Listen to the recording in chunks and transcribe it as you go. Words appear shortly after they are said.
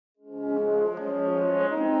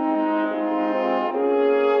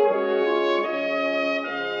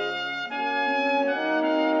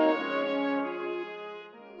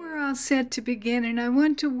all set to begin, and I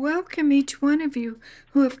want to welcome each one of you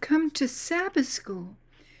who have come to Sabbath school.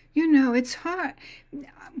 You know, it's hard.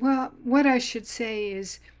 Well, what I should say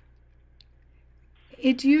is,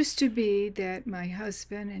 it used to be that my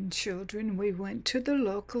husband and children, we went to the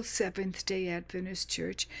local Seventh-day Adventist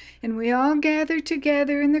church, and we all gathered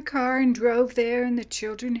together in the car and drove there, and the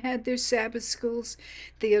children had their Sabbath schools,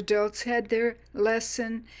 the adults had their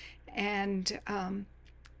lesson, and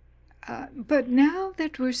but now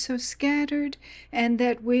that we're so scattered and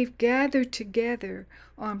that we've gathered together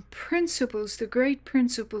on principles, the great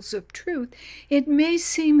principles of truth, it may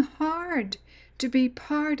seem hard to be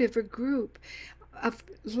part of a group of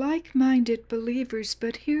like-minded believers,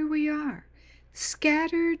 but here we are,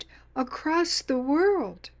 scattered across the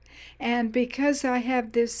world. And because I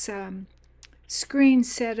have this screen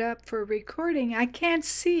set up for recording, I can't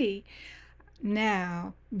see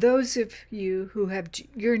now those of you who have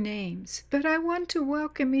your names, but I want to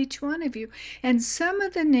welcome each one of you, and some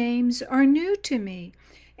of the names are new to me,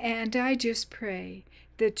 and I just pray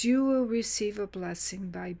that you will receive a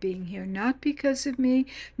blessing by being here, not because of me,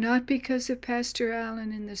 not because of Pastor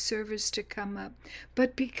Allen in the service to come up,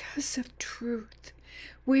 but because of truth.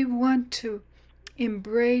 We want to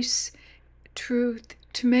embrace truth,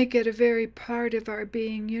 to make it a very part of our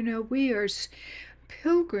being. You know, we are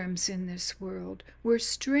pilgrims in this world. We're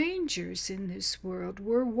strangers in this world.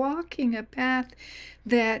 We're walking a path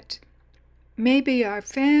that maybe our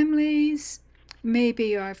families,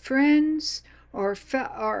 maybe our friends, or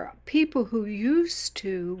people who used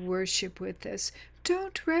to worship with us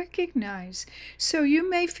don't recognize. So you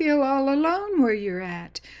may feel all alone where you're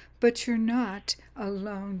at, but you're not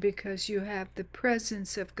alone, because you have the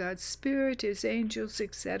presence of God's Spirit, His angels,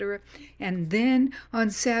 etc. And then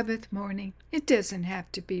on Sabbath morning, it doesn't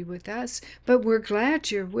have to be with us, but we're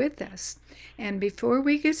glad you're with us. And before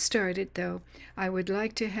we get started, though, I would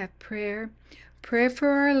like to have prayer. Prayer for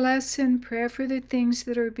our lesson, prayer for the things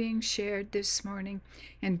that are being shared this morning,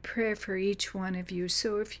 and prayer for each one of you.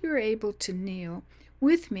 So if you're able to kneel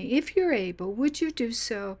with me, if you're able, would you do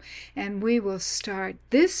so? And we will start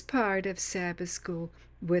this part of Sabbath school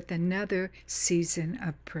with another season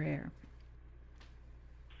of prayer.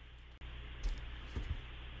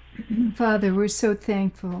 Father, we're so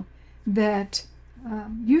thankful that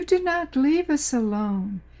you did not leave us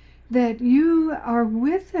alone, that you are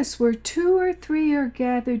with us. Where 2 or 3 are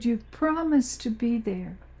gathered, you've promised to be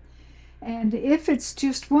there. And if it's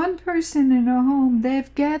just one person in a home,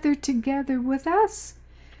 they've gathered together with us.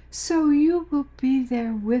 So you will be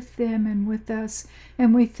there with them and with us.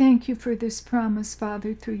 And we thank you for this promise,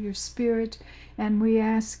 Father, through your Spirit. And we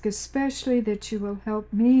ask especially that you will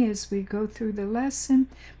help me as we go through the lesson,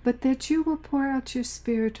 but that you will pour out your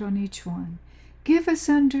Spirit on each one. Give us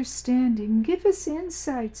understanding, give us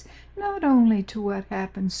insights, not only to what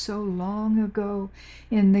happened so long ago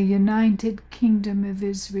in the United Kingdom of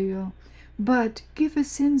Israel, but give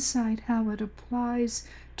us insight how it applies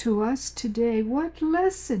to us today, what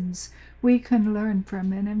lessons we can learn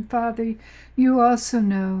from it. And Father, you also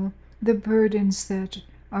know the burdens that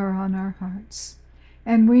are on our hearts.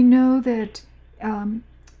 And we know that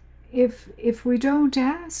if we don't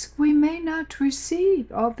ask, we may not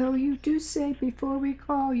receive, although you do say before we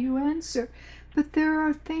call, you answer. But there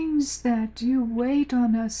are things that you wait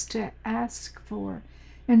on us to ask for.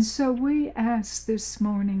 And so we ask this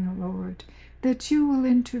morning, Lord, that you will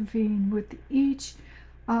intervene with each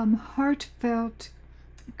heartfelt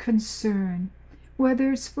concern,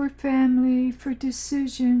 whether it's for family, for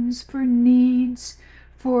decisions, for needs,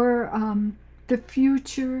 for the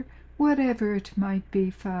future, whatever it might be,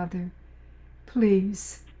 Father.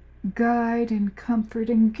 Please guide and comfort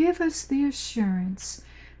and give us the assurance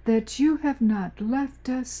that you have not left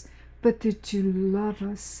us, but that you love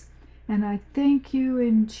us. And I thank you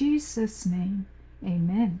in Jesus' name.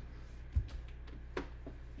 Amen.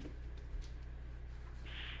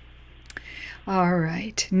 All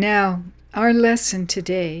right, now our lesson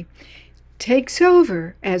today takes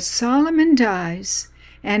over as Solomon dies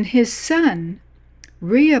and his son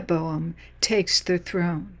Rehoboam takes the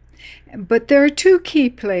throne. But there are 2 key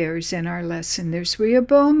players in our lesson. There's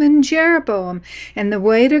Rehoboam and Jeroboam, and the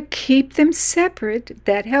way to keep them separate,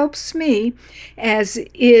 that helps me, as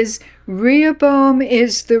is Rehoboam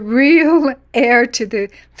is the real heir to the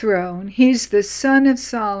throne. He's the son of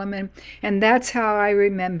Solomon, and that's how I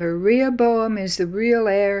remember. Rehoboam is the real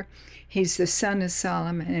heir. He's the son of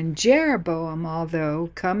Solomon. And Jeroboam, although,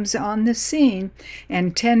 comes on the scene,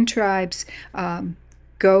 and 10 tribes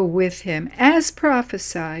go with him, as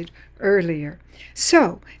prophesied earlier.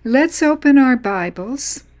 So let's open our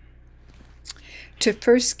Bibles to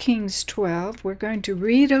 1 Kings 12. We're going to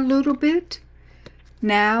read a little bit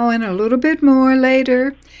now and a little bit more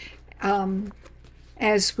later,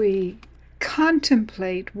 as we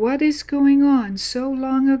contemplate what is going on so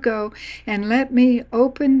long ago. And let me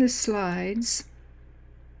open the slides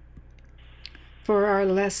for our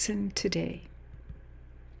lesson today.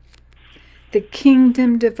 The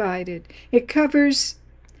kingdom divided. It covers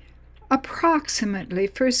approximately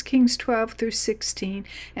 1 Kings 12 through 16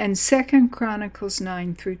 and 2 Chronicles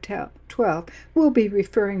 9 through 12. We'll be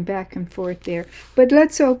referring back and forth there. But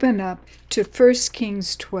let's open up to 1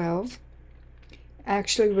 Kings 12.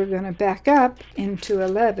 Actually, we're going to back up into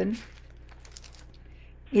 11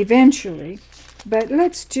 eventually. But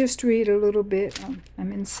let's just read a little bit.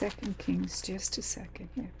 I'm in 2 Kings, just a second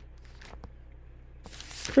here.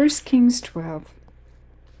 1 Kings 12.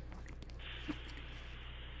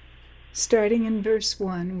 Starting in verse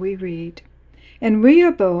 1, we read, And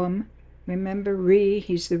Rehoboam, remember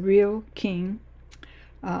he's the real king,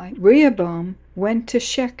 Rehoboam went to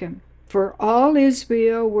Shechem, for all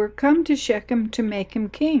Israel were come to Shechem to make him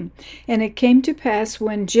king. And it came to pass,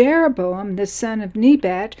 when Jeroboam the son of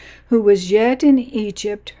Nebat, who was yet in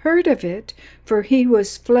Egypt, heard of it, for he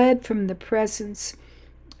was fled from the presence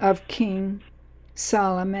of King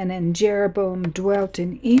Solomon, and Jeroboam dwelt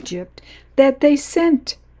in Egypt, that they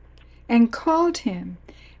sent and called him.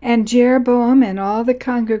 And Jeroboam and all the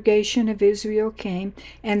congregation of Israel came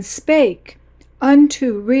and spake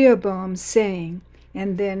unto Rehoboam, saying,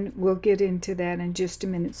 and then we'll get into that in just a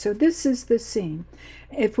minute. So this is the scene.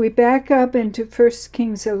 If we back up into 1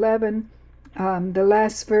 Kings 11, the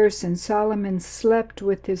last verse, and Solomon slept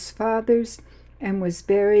with his fathers and was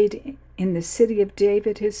buried in the city of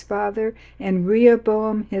David his father, and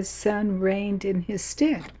Rehoboam his son reigned in his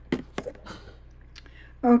stead.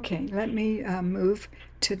 Okay, let me move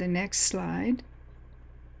to the next slide.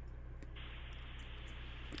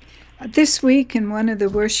 This week, in one of the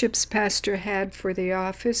worships Pastor had for the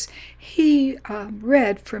office, he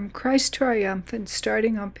read from Christ Triumphant,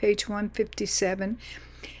 starting on page 157,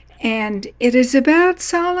 and it is about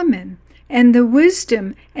Solomon and the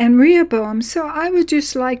wisdom and Rehoboam. So I would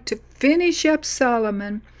just like to finish up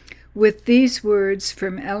Solomon with these words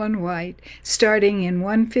from Ellen White, starting in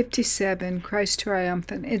 157, Christ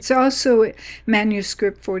Triumphant. It's also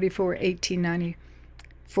manuscript 44,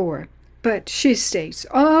 1894. But she states,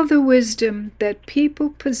 all the wisdom that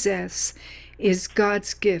people possess is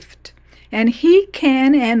God's gift, and he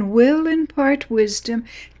can and will impart wisdom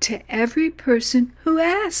to every person who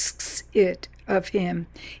asks it of him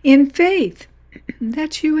in faith.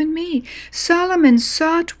 That's you and me. Solomon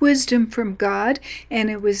sought wisdom from God, and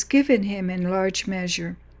it was given him in large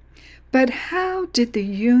measure. But how did the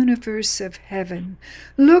universe of heaven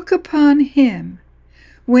look upon him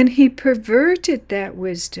when he perverted that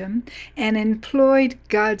wisdom and employed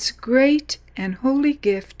God's great and holy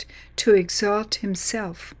gift to exalt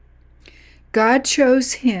himself? God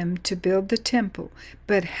chose him to build the temple,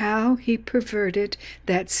 but how he perverted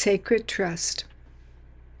that sacred trust.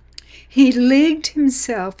 He leagued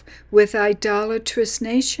himself with idolatrous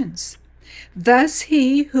nations. Thus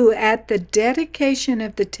he who at the dedication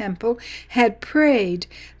of the temple had prayed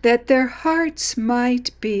that their hearts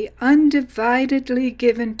might be undividedly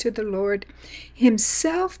given to the Lord,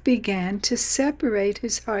 himself began to separate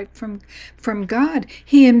his heart from God.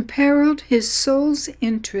 He imperiled his soul's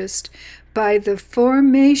interest by the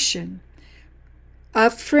formation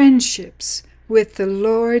of friendships with the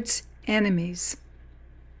Lord's enemies.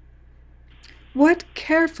 What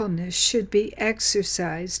carefulness should be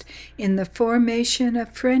exercised in the formation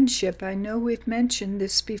of friendship? I know we've mentioned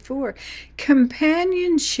this before.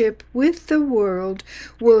 Companionship with the world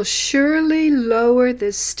will surely lower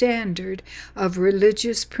the standard of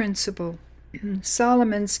religious principle.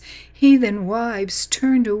 Solomon's heathen wives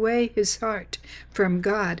turned away his heart from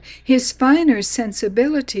God. His finer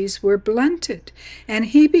sensibilities were blunted, and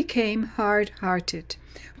he became hard-hearted.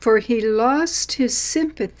 For he lost his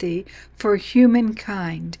sympathy for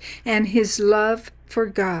humankind and his love for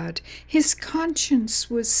God. His conscience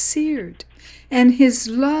was seared, and his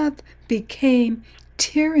love became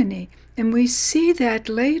tyranny. And we see that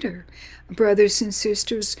later, brothers and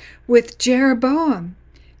sisters, with Jeroboam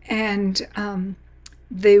and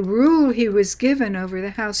the rule he was given over the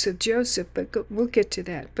house of Joseph. But we'll get to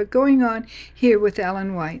that. But going on here with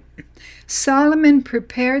Ellen White. Solomon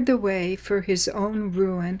prepared the way for his own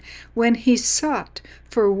ruin when he sought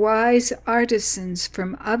for wise artisans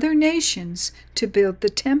from other nations to build the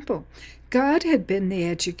temple. God had been the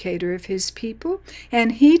educator of his people,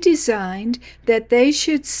 and he designed that they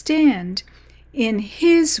should stand in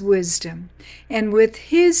his wisdom and with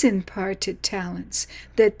his imparted talents,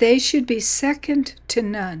 that they should be second to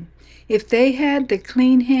none. if they had the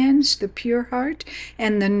clean hands, the pure heart,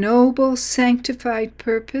 and the noble sanctified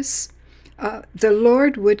purpose, the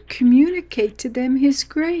Lord would communicate to them his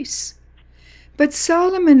grace. But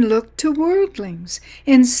Solomon looked to worldlings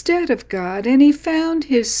instead of God, and he found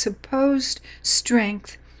his supposed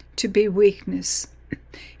strength to be weakness.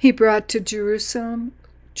 He brought to Jerusalem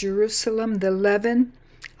the leaven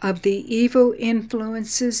of the evil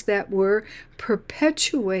influences that were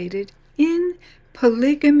perpetuated in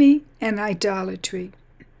polygamy and idolatry.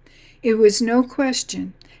 It was no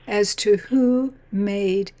question as to who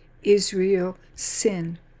made Israel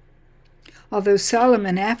sin. Although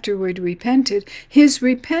Solomon afterward repented, his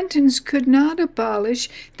repentance could not abolish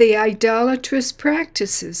the idolatrous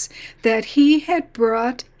practices that he had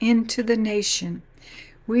brought into the nation.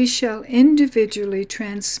 We shall individually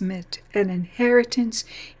transmit an inheritance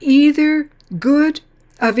either good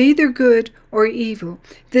or evil.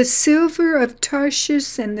 The silver of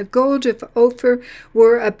Tarshish and the gold of Ophir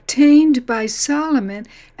were obtained by Solomon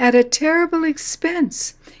at a terrible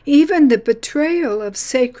expense, even the betrayal of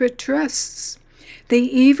sacred trusts. The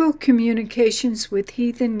evil communications with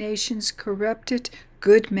heathen nations corrupted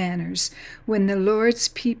good manners. When the Lord's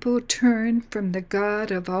people turned from the God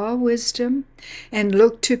of all wisdom and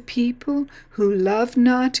looked to people who love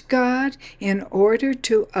not God in order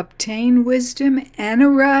to obtain wisdom and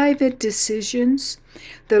arrive at decisions,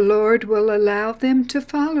 the Lord will allow them to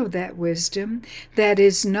follow that wisdom that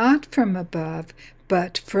is not from above,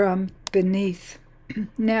 but from beneath.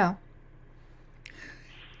 Now,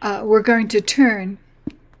 we're going to turn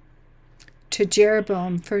to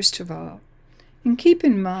Jeroboam first of all. And keep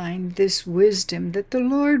in mind this wisdom that the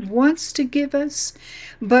Lord wants to give us.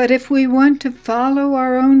 But if we want to follow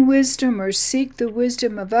our own wisdom or seek the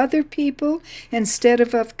wisdom of other people instead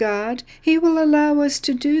of God, he will allow us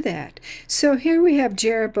to do that. So here we have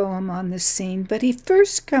Jeroboam on the scene, but he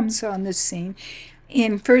first comes on the scene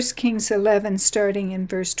in 1 Kings 11, starting in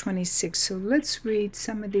verse 26. So let's read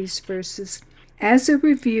some of these verses as a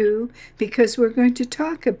review, because we're going to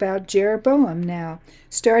talk about Jeroboam now,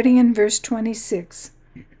 starting in verse 26.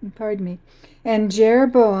 And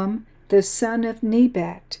Jeroboam, the son of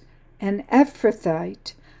Nebat, an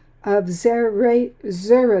Ephrathite of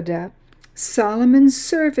Zerudah, Solomon's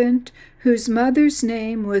servant, whose mother's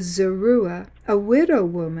name was Zeruah, a widow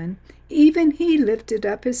woman, even he lifted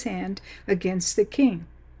up his hand against the king.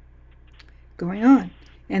 Going on.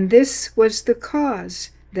 And this was the cause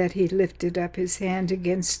that he lifted up his hand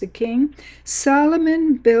against the king.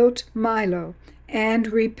 Solomon built Milo and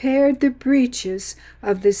repaired the breaches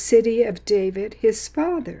of the city of David his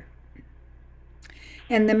father.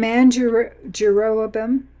 And the man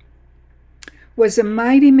Jeroboam was a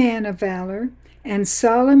mighty man of valor, and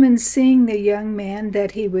Solomon, seeing the young man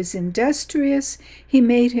that he was industrious, he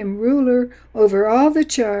made him ruler over all the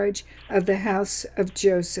charge of the house of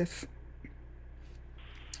Joseph.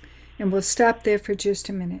 And we'll stop there for just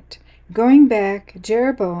a minute. Going back,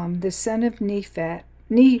 Jeroboam, the son of Nebat,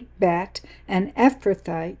 an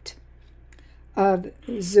Ephrathite of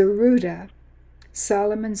Zerudah,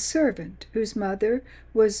 Solomon's servant, whose mother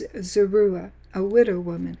was Zeruah, a widow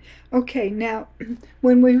woman. Okay, now,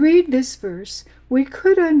 when we read this verse, we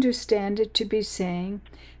could understand it to be saying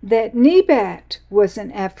that Nebat was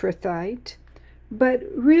an Ephrathite, but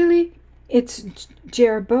really it's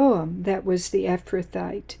Jeroboam that was the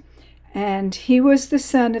Ephrathite. And he was the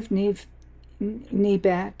son of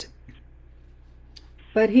Nebat,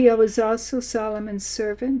 but he was also Solomon's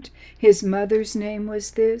servant. His mother's name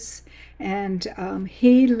was this, and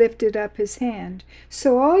he lifted up his hand.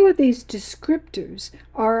 So all of these descriptors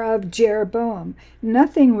are of Jeroboam.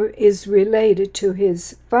 Nothing is related to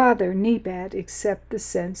his father Nebat except the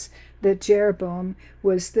sense that Jeroboam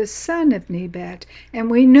was the son of Nebat. And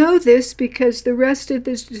we know this because the rest of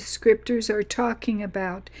the descriptors are talking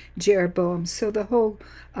about Jeroboam. So the whole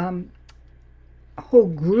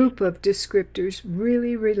group of descriptors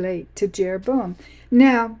really relate to Jeroboam.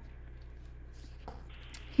 Now,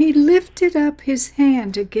 he lifted up his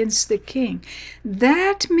hand against the king.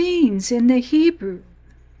 That means in the Hebrew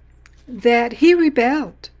that he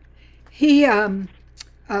rebelled. He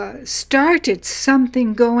started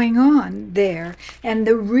something going on there. And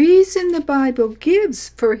the reason the Bible gives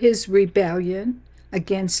for his rebellion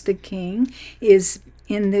against the king is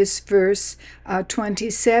in this verse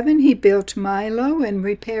 27. He built Milo and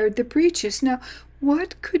repaired the breaches. Now,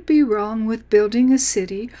 what could be wrong with building a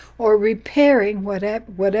city or repairing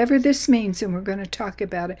whatever this means, and we're going to talk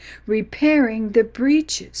about it, repairing the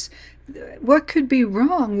breaches? What could be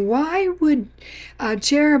wrong? Why would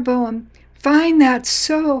Jeroboam find that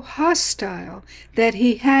so hostile that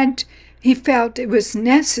he had he felt it was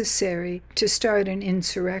necessary to start an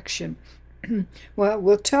insurrection. Well,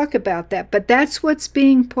 we'll talk about that, but that's what's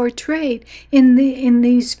being portrayed in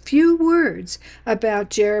these few words about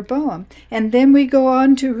Jeroboam. And then we go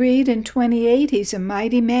on to read in 28, he's a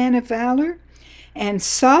mighty man of valor. And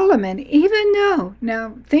Solomon, even though,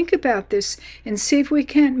 now think about this and see if we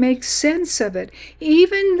can't make sense of it,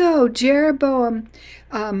 even though Jeroboam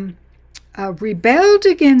rebelled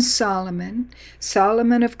against Solomon,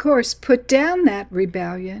 Solomon, of course, put down that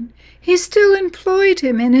rebellion. He still employed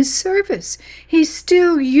him in his service. He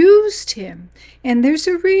still used him. And there's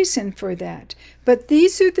a reason for that. But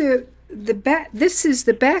these are this is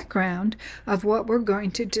the background of what we're going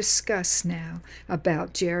to discuss now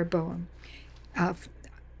about Jeroboam.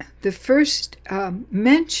 The first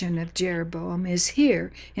mention of Jeroboam is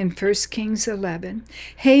here in 1 Kings 11.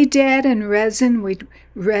 Hadad and Rezin we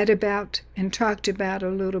read about and talked about a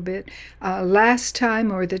little bit last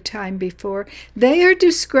time or the time before. They are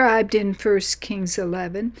described in 1 Kings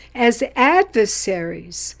 11 as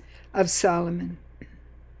adversaries of Solomon.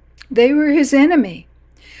 They were his enemy.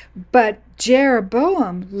 But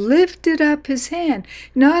Jeroboam lifted up his hand.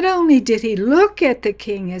 Not only did he look at the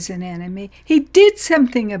king as an enemy, he did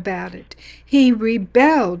something about it. He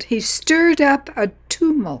rebelled. He stirred up a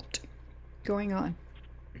tumult going on.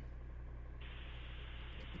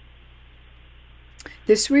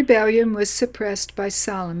 This rebellion was suppressed by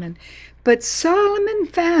Solomon. But Solomon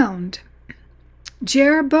found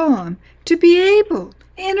Jeroboam to be able,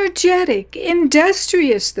 energetic,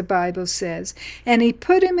 industrious, the Bible says, and he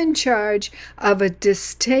put him in charge of a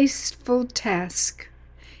distasteful task.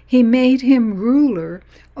 He made him ruler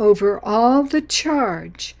over all the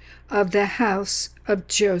charge of the house of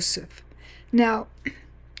Joseph. Now,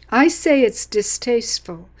 I say it's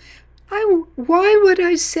distasteful. Why would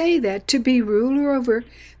I say that? To be ruler over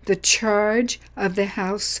the charge of the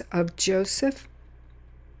house of Joseph?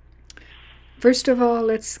 First of all,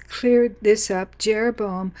 let's clear this up.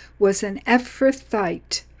 Jeroboam was an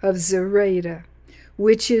Ephrathite of Zereda,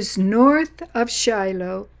 which is north of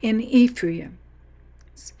Shiloh in Ephraim.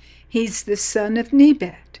 He's the son of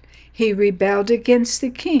Nebat. He rebelled against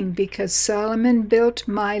the king because Solomon built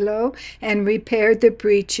Milo and repaired the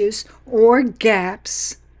breaches or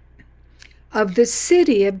gaps of the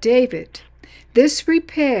city of David. This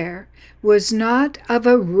repair was not of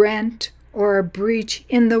a rent or a breach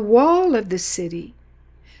in the wall of the city.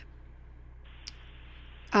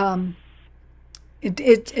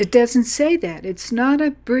 It doesn't say that. It's not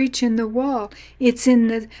a breach in the wall. It's in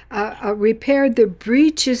the repaired the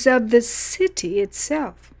breaches of the city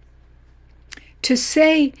itself. To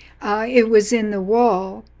say it was in the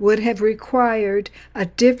wall would have required a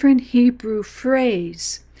different Hebrew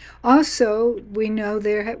phrase. Also, we know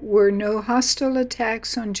there were no hostile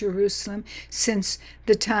attacks on Jerusalem since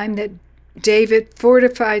the time that David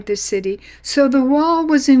fortified the city, so the wall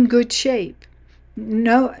was in good shape.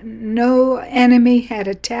 No enemy had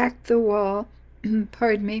attacked the wall,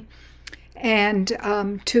 pardon me, and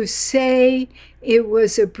to say it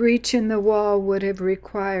was a breach in the wall would have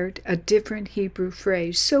required a different Hebrew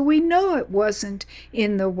phrase. So we know it wasn't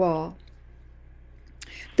in the wall.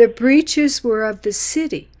 The breaches were of the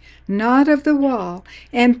city, not of the wall,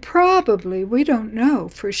 and probably, we don't know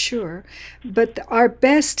for sure, but our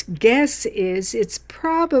best guess is it's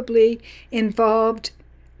probably involved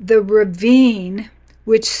the ravine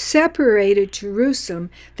which separated Jerusalem,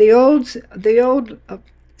 the old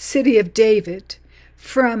city of David,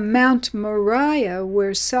 from Mount Moriah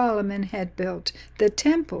where Solomon had built the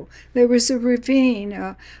temple. There was a ravine,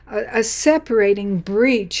 a separating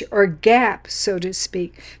breach or gap, so to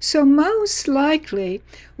speak. So most likely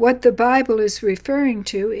what the Bible is referring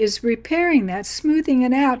to is repairing that, smoothing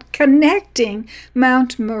it out, connecting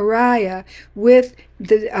Mount Moriah with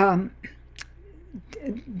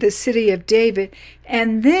the city of David,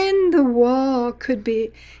 and then the wall could be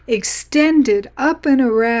extended up and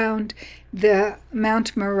around the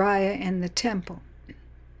Mount Moriah and the temple.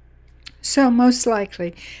 So most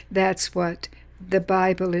likely that's what the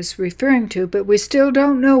Bible is referring to, but we still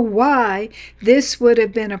don't know why this would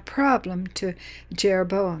have been a problem to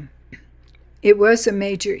Jeroboam. It was a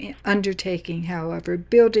major undertaking, however.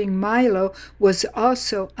 Building Milo was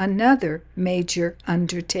also another major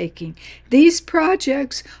undertaking. These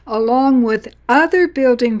projects, along with other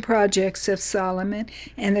building projects of Solomon,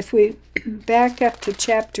 and if we back up to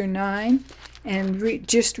chapter 9 and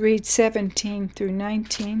just read 17 through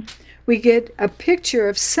 19, we get a picture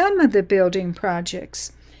of some of the building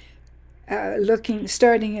projects.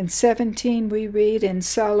 Starting in 17, we read, "And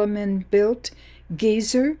Solomon built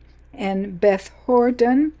Gezer and Beth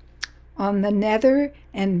Horon on the nether,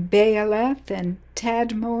 and Baalah and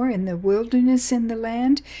Tadmor in the wilderness in the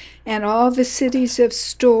land, and all the cities of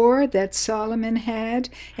store that Solomon had,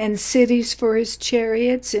 and cities for his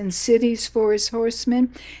chariots, and cities for his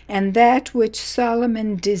horsemen, and that which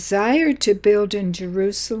Solomon desired to build in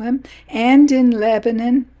Jerusalem, and in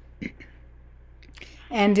Lebanon,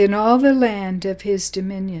 and in all the land of his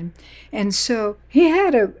dominion. And so he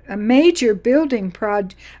had a major building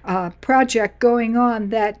project going on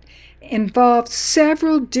that involved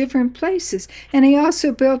several different places. And he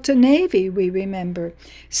also built a navy, we remember.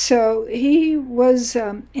 So he was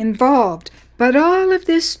involved. But all of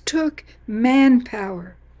this took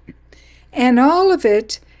manpower. And all of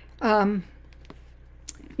it, even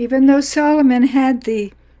though Solomon had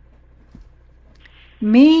the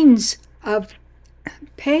means of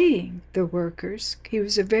paying the workers, he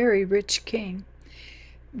was a very rich king,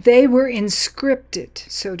 they were inscripted,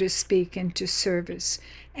 so to speak, into service.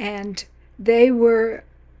 And they were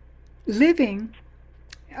living,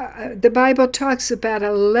 the Bible talks about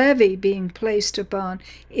a levy being placed upon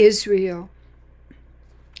Israel.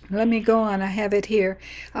 Let me go on, I have it here.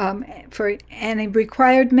 And it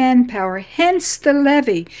required manpower, hence the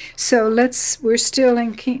levy. So we're still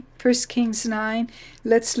in 1 Kings 9.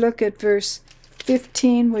 Let's look at verse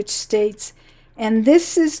 15, which states, "And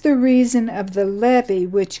this is the reason of the levy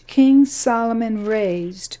which King Solomon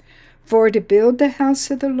raised, for to build the house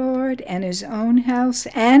of the Lord, and his own house,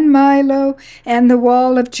 and Milo, and the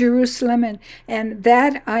wall of Jerusalem." And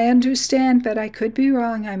that I understand, but I could be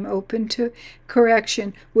wrong, I'm open to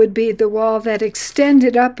correction, would be the wall that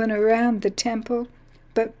extended up and around the temple.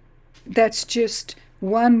 But that's just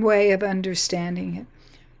one way of understanding it.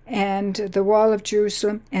 And the wall of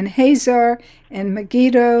Jerusalem, and Hazar, and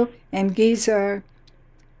Megiddo, and Gezer.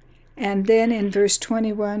 And then in verse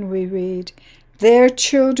 21 we read, "Their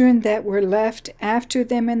children that were left after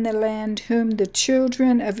them in the land, whom the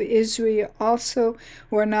children of Israel also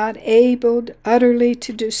were not able utterly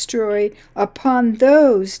to destroy, upon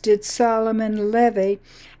those did Solomon levy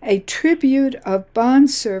a tribute of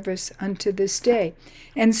bondservice unto this day."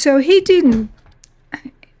 And so he didn't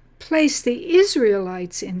place the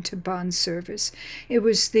Israelites into bondservice. It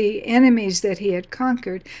was the enemies that he had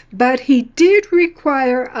conquered, but he did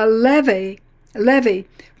require a levy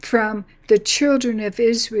from the children of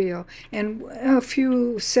Israel. And a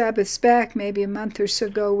few Sabbaths back, maybe a month or so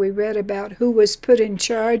ago, we read about who was put in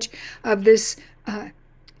charge of this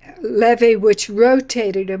levy, which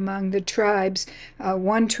rotated among the tribes.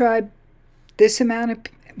 One tribe,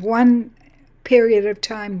 one period of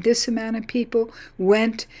time, this amount of people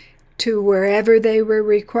went to wherever they were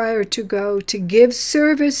required to go to give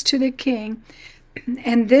service to the king.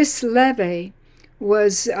 And this levy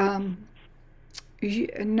was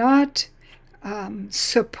not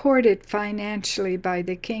supported financially by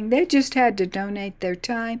the king. They just had to donate their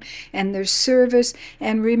time and their service.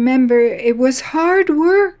 And remember, it was hard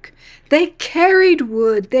work. They carried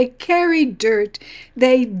wood, they carried dirt,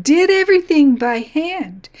 they did everything by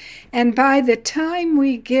hand. And by the time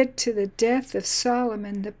we get to the death of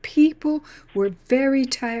Solomon, the people were very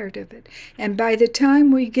tired of it. And by the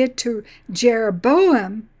time we get to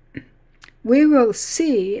Jeroboam, we will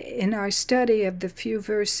see in our study of the few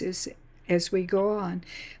verses as we go on.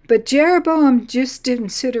 But Jeroboam just didn't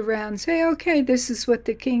sit around and say, okay, this is what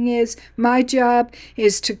the king is. My job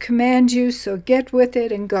is to command you, so get with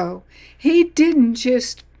it and go. He didn't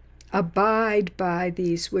just abide by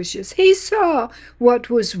these wishes. He saw what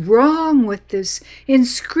was wrong with this,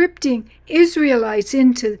 inscripting Israelites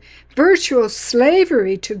into virtual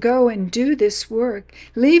slavery to go and do this work,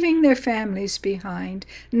 leaving their families behind,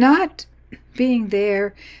 not being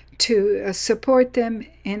there to support them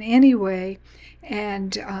in any way.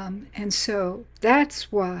 And so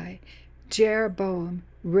that's why Jeroboam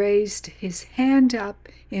raised his hand up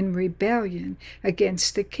in rebellion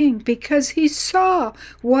against the king, because he saw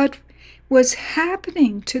what was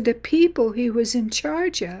happening to the people he was in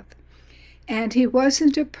charge of. And he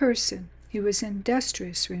wasn't a person. He was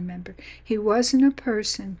industrious, remember. He wasn't a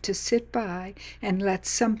person to sit by and let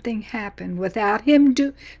something happen without him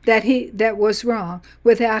that was wrong,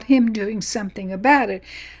 without him doing something about it.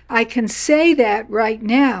 I can say that right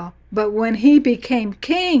now, but when he became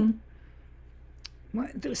king,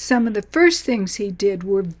 some of the first things he did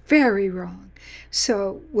were very wrong.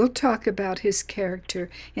 So we'll talk about his character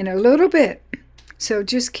in a little bit. So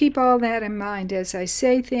just keep all that in mind as I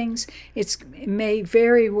say things. It may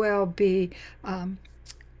very well be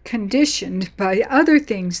conditioned by other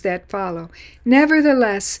things that follow.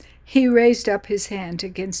 Nevertheless, he raised up his hand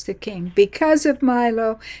against the king because of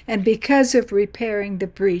Milo and because of repairing the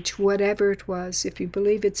breach, whatever it was. If you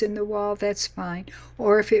believe it's in the wall, that's fine.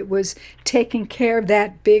 Or if it was taking care of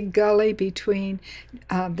that big gully between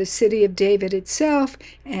the city of David itself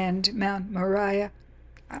and Mount Moriah,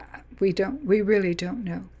 we really don't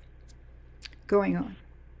know. Going on.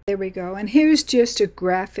 There we go. And here's just a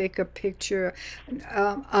graphic, a picture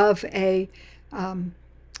of a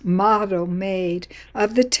model made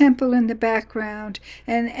of the temple in the background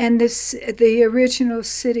and the original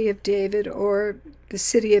city of David, or the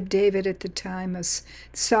city of David at the time as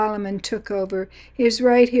Solomon took over. Is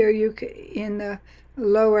right here. In the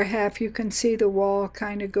lower half you can see the wall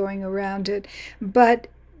kind of going around it, but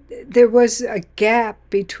there was a gap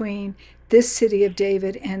between this city of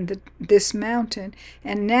David and this mountain,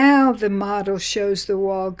 and now the model shows the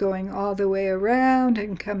wall going all the way around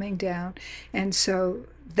and coming down. And so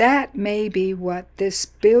that may be what this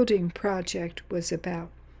building project was about.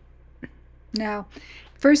 Now,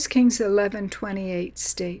 1 Kings 11:28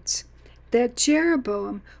 states that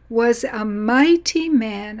Jeroboam was a mighty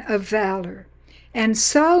man of valor, and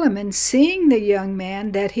Solomon, seeing the young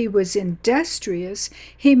man that he was industrious,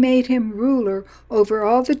 he made him ruler over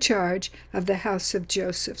all the charge of the house of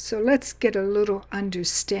Joseph. So let's get a little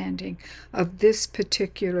understanding of this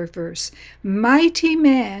particular verse. Mighty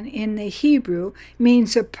man in the Hebrew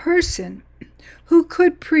means a person who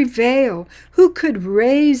could prevail, who could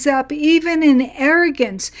raise up even in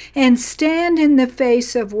arrogance and stand in the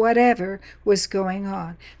face of whatever was going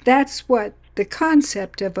on. That's what the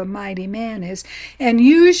concept of a mighty man is, and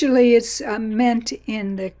usually it's meant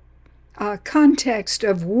in the context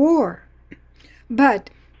of war. But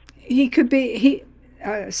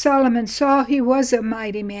Solomon saw he was a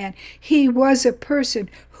mighty man. He was a person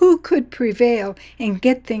who could prevail and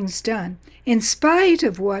get things done in spite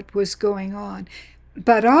of what was going on.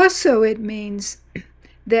 But also it means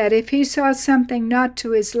that if he saw something not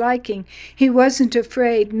to his liking, he wasn't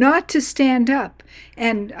afraid not to stand up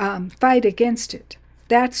and fight against it.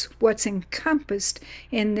 That's what's encompassed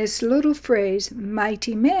in this little phrase,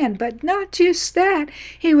 mighty man. But not just that.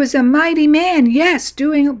 He was a mighty man, yes,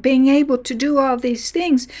 being able to do all these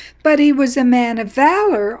things, but he was a man of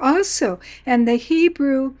valor also. And the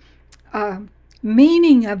Hebrew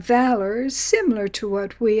meaning of valor is similar to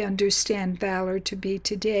what we understand valor to be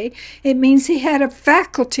today. It means he had a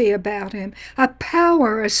faculty about him, a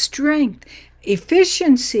power, a strength,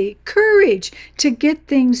 efficiency, courage to get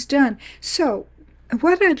things done. So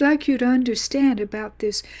what I'd like you to understand about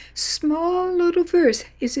this small little verse,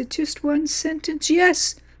 is it just one sentence?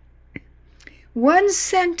 Yes. One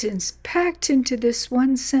sentence, packed into this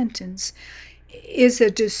one sentence, is a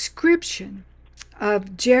description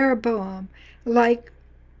of Jeroboam like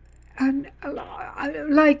none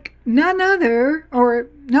other, or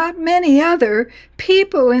not many other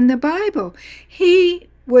people in the Bible. He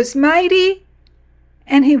was mighty,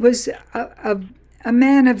 and he was a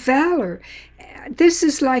man of valor. This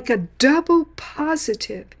is like a double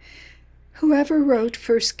positive. Whoever wrote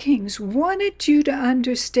 1 Kings wanted you to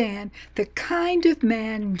understand the kind of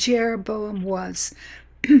man Jeroboam was.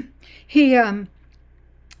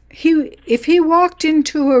 If he walked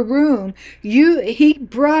into a room, he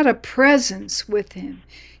brought a presence with him.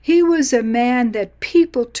 He was a man that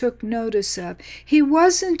people took notice of. He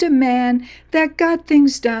wasn't a man that got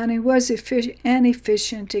things done. He was efficient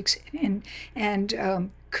and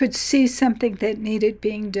could see something that needed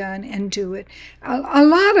being done and do it. A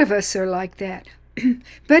lot of us are like that.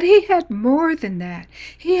 But he had more than that.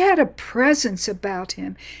 He had a presence about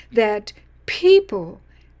him that people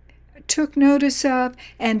took notice of,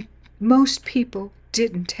 and most people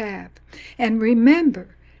didn't have. And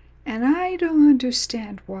remember, and I don't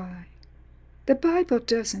understand why, the Bible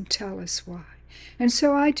doesn't tell us why. And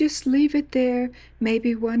so I just leave it there.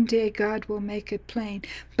 Maybe one day God will make it plain.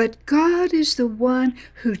 But God is the one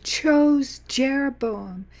who chose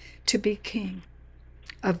Jeroboam to be king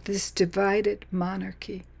of this divided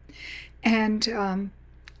monarchy. And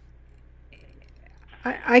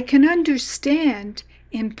I can understand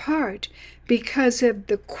in part because of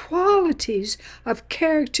the qualities of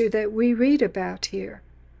character that we read about here.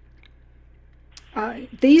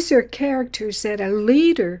 These are characters that a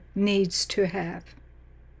leader needs to have.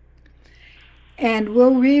 And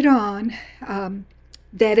we'll read on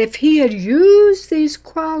that if he had used these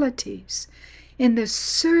qualities in the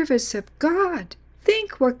service of God,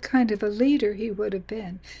 think what kind of a leader he would have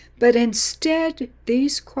been. But instead,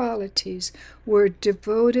 these qualities were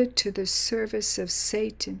devoted to the service of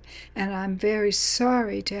Satan. And I'm very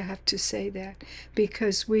sorry to have to say that,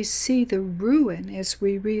 because we see the ruin as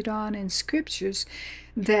we read on in scriptures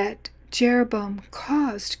that Jeroboam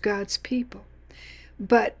caused God's people.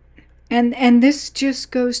 But and this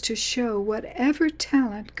just goes to show whatever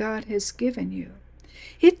talent God has given you,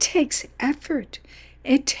 it takes effort.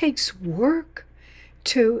 It takes work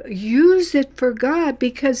to use it for God,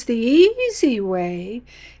 because the easy way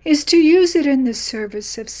is to use it in the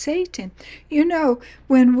service of Satan. You know,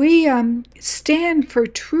 when we stand for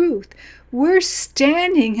truth, we're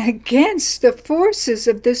standing against the forces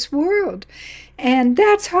of this world. And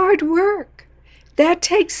that's hard work. That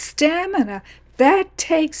takes stamina. That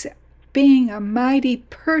takes being a mighty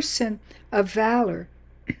person of valor.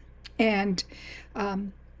 And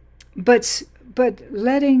but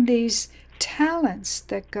letting these talents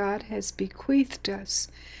that God has bequeathed us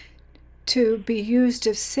to be used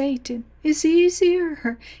of Satan is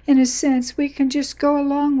easier. In a sense, we can just go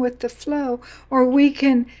along with the flow, or we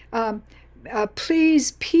can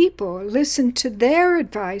please people, listen to their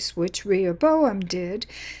advice, which Rehoboam did,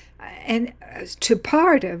 and to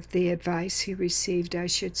part of the advice he received, I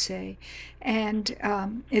should say, and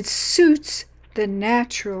it suits the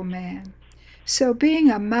natural man. So being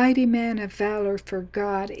a mighty man of valor for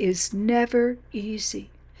God is never easy.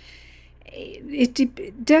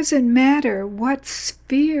 It doesn't matter what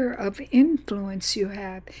sphere of influence you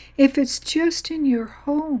have. If it's just in your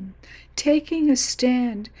home, taking a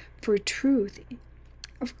stand for truth.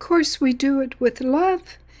 Of course, we do it with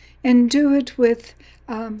love and do it with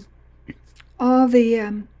all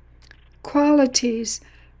the qualities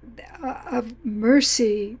of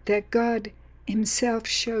mercy that God Himself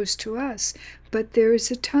shows to us. But there is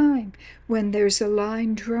a time when there's a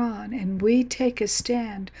line drawn and we take a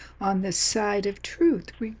stand on the side of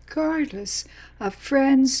truth, regardless of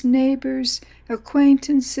friends, neighbors,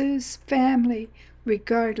 acquaintances, family,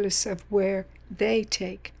 regardless of where they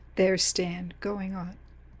take their stand going on.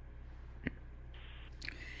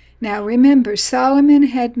 Now remember, Solomon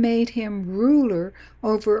had made him ruler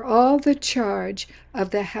over all the charge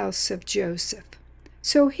of the house of Joseph.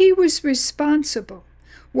 So he was responsible.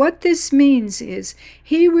 What this means is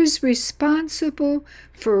he was responsible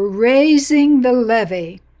for raising the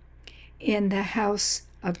levy in the house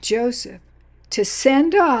of Joseph, to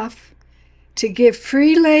send off, to give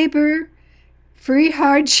free labor, free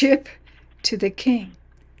hardship to the king.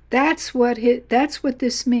 That's what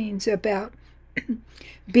this means about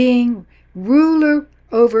being ruler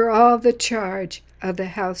over all the charge of the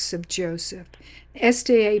house of Joseph.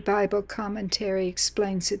 SDA Bible Commentary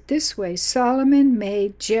explains it this way: Solomon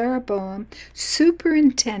made Jeroboam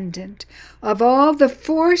superintendent of all the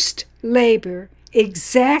forced labor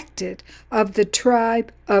exacted of the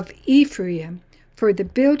tribe of Ephraim for the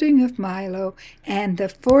building of Milo and the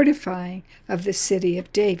fortifying of the city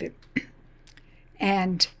of David.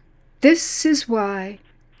 And this is why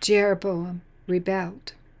Jeroboam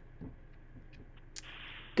rebelled.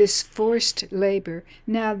 This forced labor.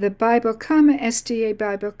 Now the SDA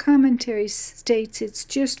Bible Commentary states it's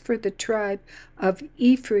just for the tribe of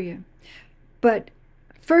Ephraim. But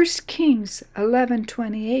 1 Kings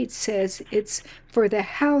 11:28 says it's for the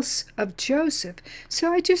house of Joseph.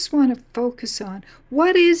 So I just want to focus on,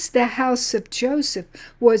 what is the house of Joseph?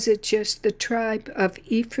 Was it just the tribe of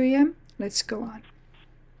Ephraim? Let's go on.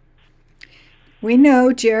 We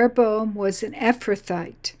know Jeroboam was an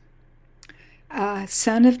Ephrathite,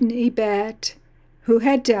 son of Nebat, who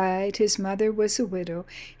had died. His mother was a widow.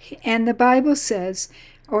 And the Bible says,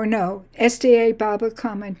 or no, SDA Bible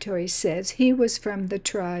Commentary says he was from the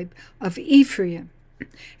tribe of Ephraim.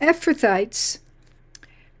 Ephrathites,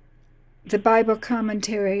 the Bible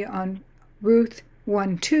Commentary on Ruth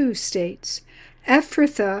 1:2 states,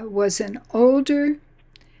 Ephrathah was an older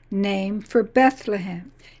name for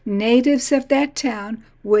Bethlehem. Natives of that town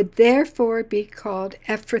would therefore be called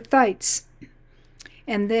Ephrathites.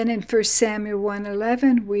 And then in 1 Samuel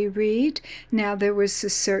 1:11 we read, now there was a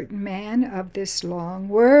certain man of this long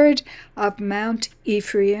word of Mount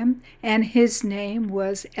Ephraim, and his name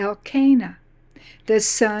was Elkanah, the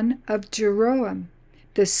son of Jeroboam,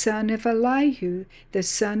 the son of Elihu, the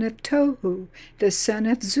son of Tohu, the son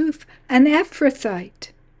of Zuph, an Ephrathite.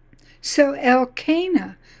 So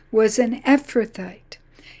Elkanah was an Ephrathite.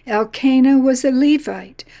 Elkanah was a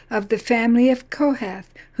Levite of the family of Kohath,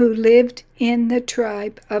 who lived in the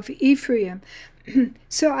tribe of Ephraim.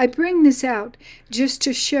 So I bring this out just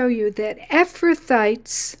to show you that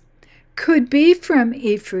Ephrathites could be from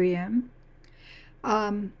Ephraim,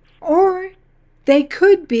 or they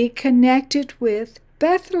could be connected with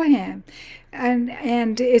Bethlehem.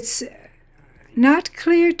 And it's not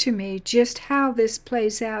clear to me just how this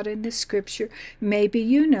plays out in the scripture. Maybe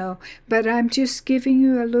you know, but I'm just giving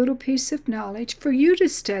you a little piece of knowledge for you to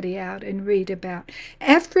study out and read about.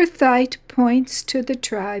 Ephrathite points to the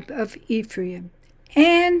tribe of Ephraim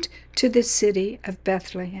and to the city of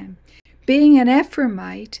Bethlehem. Being an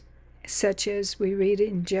Ephraimite, such as we read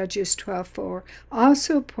in Judges 12:4,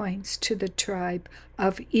 also points to the tribe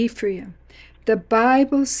of Ephraim. The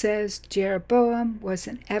Bible says Jeroboam was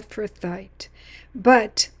an Ephrathite,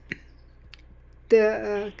 but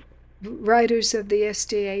the writers of the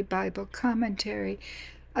SDA Bible commentary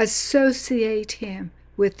associate him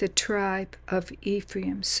with the tribe of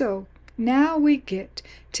Ephraim. So now we get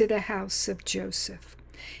to the house of Joseph.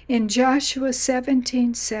 In Joshua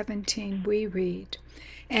 17:17 we read,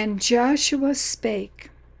 "And Joshua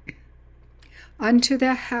spake unto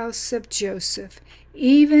the house of Joseph,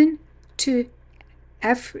 even to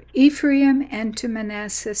Ephraim and to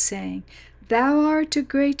Manasseh, saying, Thou art a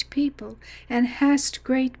great people, and hast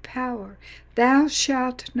great power. Thou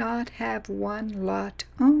shalt not have one lot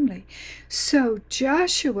only." So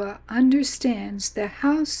Joshua understands the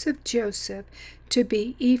house of Joseph to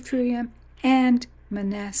be Ephraim and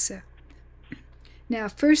Manasseh. Now,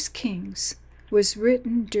 1 Kings was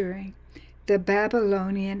written during the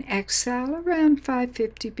Babylonian exile around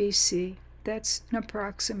 550 BC. That's an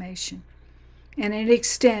approximation. And it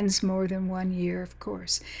extends more than 1 year, of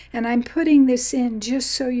course. And I'm putting this in just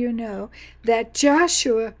so you know that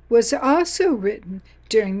Joshua was also written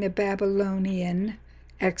during the Babylonian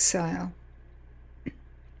exile.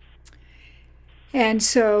 And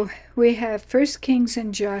so we have 1 Kings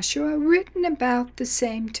and Joshua written about the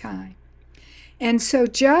same time. And so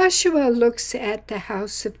Joshua looks at the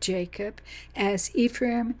house of Jacob as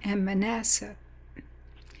Ephraim and Manasseh.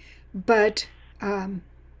 But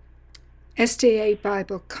SDA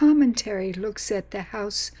Bible commentary looks at the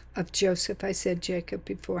house of Joseph. I said Jacob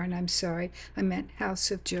before, and I'm sorry, I meant house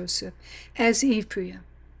of Joseph, as Ephraim.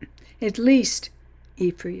 At least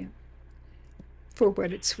Ephraim, for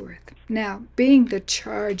what it's worth. Now, being the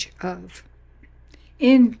charge of,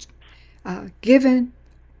 given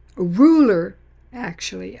a ruler,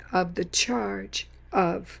 actually, of the charge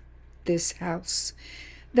of this house.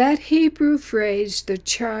 That Hebrew phrase, the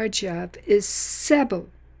charge of, is sebel,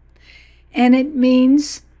 and it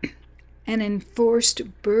means an enforced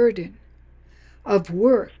burden of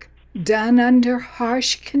work done under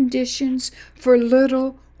harsh conditions for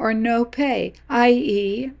little or no pay,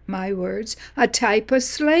 i.e., my words, a type of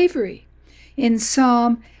slavery. In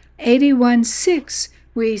Psalm 81:6,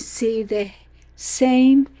 we see the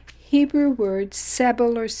same Hebrew word,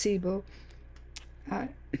 sebel or sebel,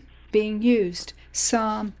 being used.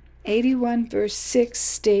 Psalm 81 verse 6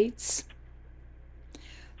 states,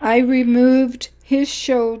 "I removed his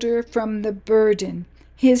shoulder from the burden.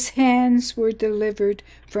 His hands were delivered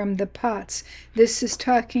from the pots." This is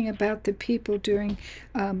talking about the people during,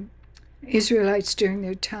 Israelites during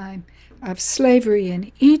their time of slavery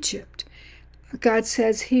in Egypt. God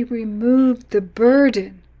says he removed the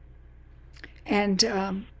burden and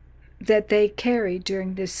that they carried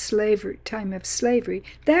during this time of slavery.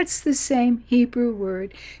 That's the same Hebrew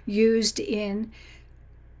word used in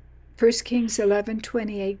 1 Kings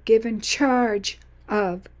 11:28, given charge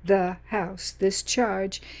of the house. This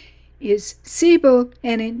charge is sebel,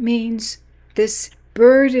 and it means this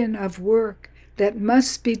burden of work that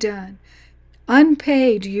must be done,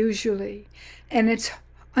 unpaid usually, and it's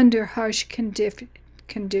under harsh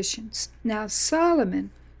conditions. Now, Solomon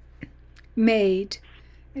made,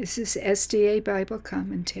 this is SDA Bible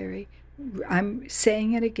commentary, I'm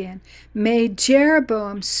saying it again, made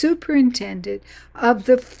Jeroboam superintendent of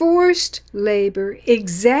the forced labor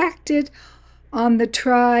exacted on the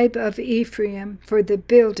tribe of Ephraim for the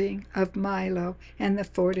building of Milo and the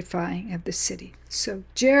fortifying of the city. So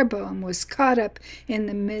Jeroboam was caught up in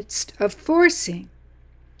the midst of forcing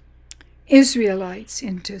Israelites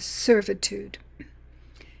into servitude.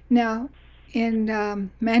 Now, in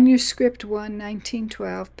Manuscript 1,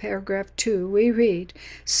 1912, paragraph 2, we read,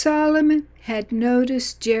 "Solomon had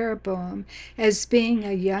noticed Jeroboam as being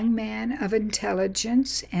a young man of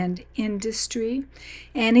intelligence and industry,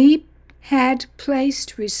 and he had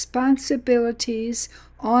placed responsibilities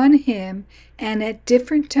on him and at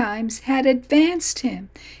different times had advanced him,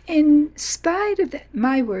 in spite of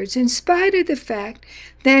in spite of the fact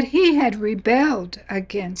that he had rebelled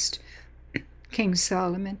against King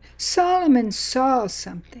Solomon. Solomon saw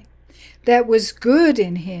something that was good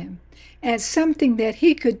in him, as something that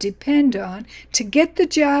he could depend on to get the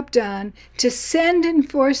job done, to send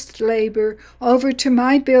enforced labor over to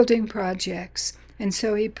my building projects. And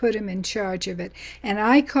so he put him in charge of it. And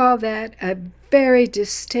I call that a very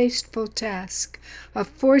distasteful task of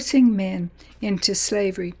forcing men into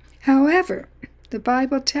slavery. However, the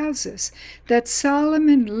Bible tells us that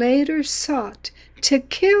Solomon later sought to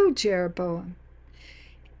kill Jeroboam.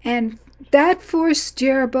 And that forced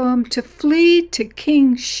Jeroboam to flee to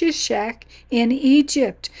King Shishak in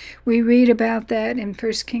Egypt. We read about that in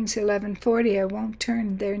 1 Kings 11:40. I won't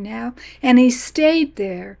turn there now. And he stayed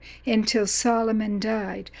there until Solomon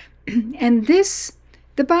died. And this,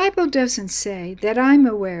 the Bible doesn't say that I'm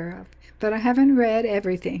aware of, but I haven't read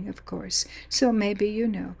everything, of course, so maybe you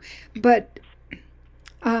know. But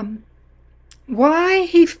why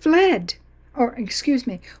he fled,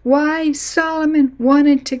 why Solomon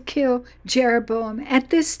wanted to kill Jeroboam at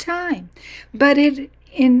this time. But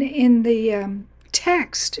in the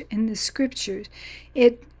text, in the scriptures,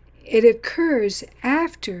 it occurs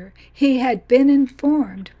after he had been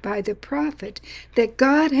informed by the prophet that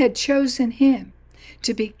God had chosen him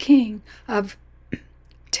to be king of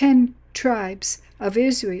 10 tribes of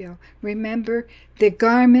Israel. Remember, the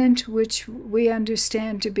garment, which we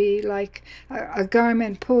understand to be like a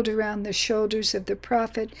garment pulled around the shoulders of the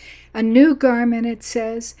prophet, a new garment, it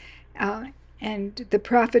says, and the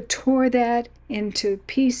prophet tore that into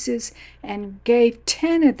pieces and gave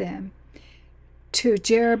 10 of them to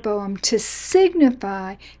Jeroboam to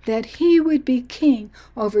signify that he would be king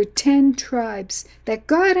over 10 tribes, that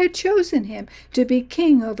God had chosen him to be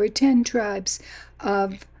king over 10 tribes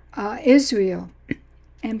of Israel.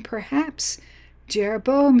 And perhaps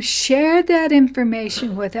Jeroboam shared that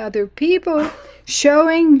information with other people,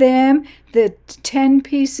 showing them the 10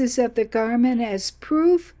 pieces of the garment as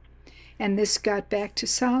proof. And this got back to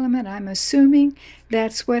Solomon. I'm assuming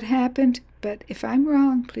that's what happened. But if I'm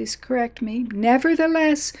wrong, please correct me.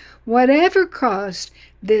 Nevertheless, whatever caused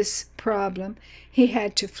this problem, he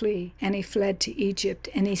had to flee, and he fled to Egypt,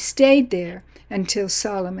 and he stayed there until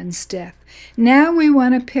Solomon's death. Now we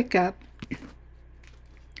want to pick up,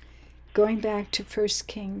 going back to 1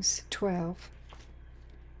 Kings 12,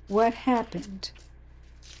 what happened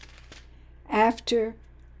after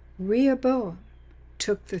Rehoboam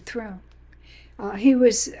took the throne.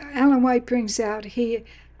 Ellen White brings out, he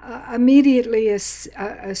immediately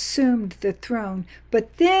assumed the throne,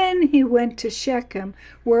 but then he went to Shechem,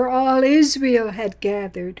 where all Israel had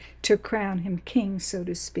gathered to crown him king, so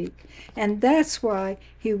to speak. And that's why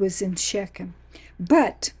he was in Shechem.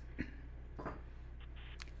 But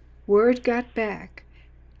word got back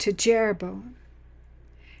to Jeroboam.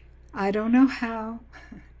 I don't know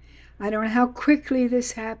how quickly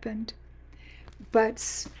this happened,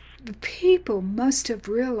 but the people must have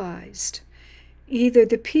realized, either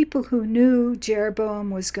the people who knew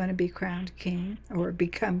Jeroboam was going to be crowned king or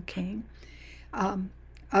become king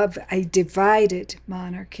of a divided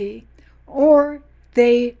monarchy, or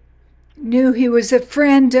they knew he was a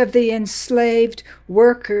friend of the enslaved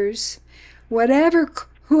workers.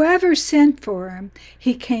 Whoever sent for him,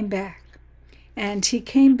 he came back. And he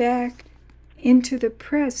came back into the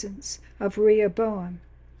presence of Rehoboam.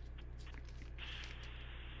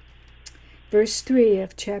 Verse 3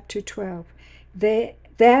 of chapter 12.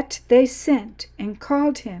 They sent and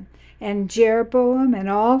called him, and Jeroboam and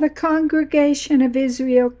all the congregation of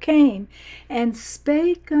Israel came and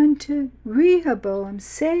spake unto Rehoboam,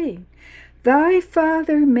 saying, Thy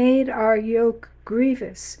father made our yoke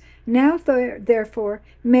grievous. Now therefore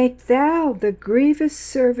make thou the grievous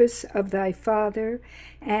service of thy father,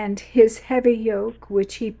 and his heavy yoke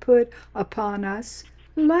which he put upon us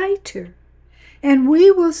lighter, and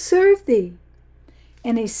we will serve thee.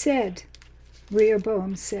 And he said,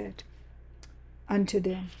 Rehoboam said unto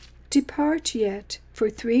them, Depart yet for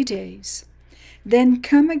 3 days, then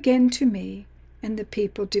come again to me. And the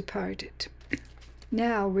people departed.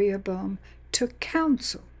 Now Rehoboam took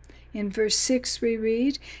counsel. In verse 6 we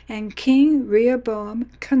read, And King Rehoboam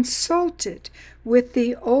consulted with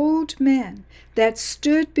the old men that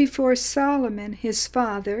stood before Solomon his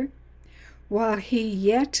father, while he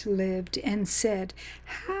yet lived, and said,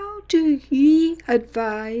 How do ye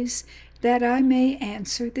advise that I may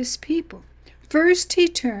answer this people? First he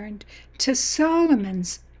turned to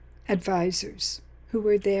Solomon's advisors, who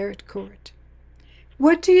were there at court.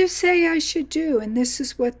 What do you say I should do? And this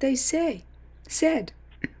is what they said.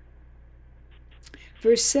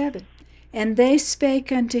 Verse 7, And they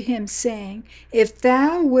spake unto him, saying, If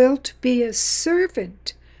thou wilt be a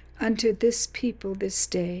servant unto this people this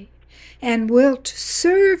day, and wilt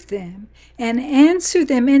serve them, and answer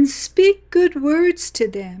them, and speak good words to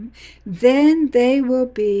them, then they will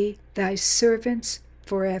be thy servants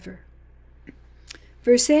forever.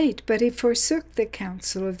 Verse 8, but he forsook the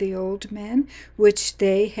counsel of the old men, which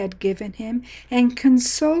they had given him, and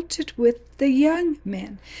consulted with the young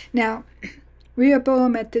men. Now,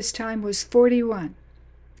 Rehoboam at this time was 41.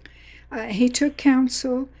 He took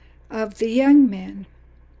counsel of the young men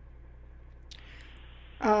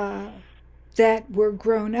that were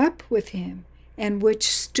grown up with him, and which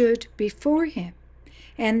stood before him.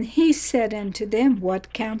 And he said unto them,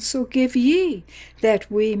 what counsel give ye,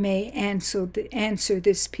 that we may answer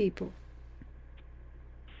this people?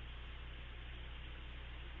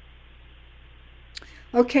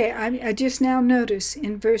 Okay, I just now notice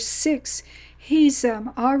in verse 6, he's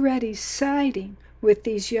already siding with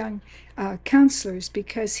these young counselors,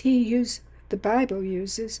 because the Bible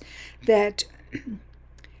uses that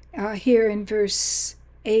here in verse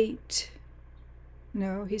 8.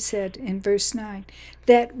 No, he said in verse 9,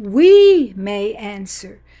 that we may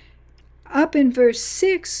answer. Up in verse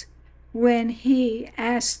 6, when he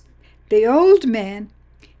asked the old man,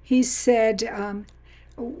 he said,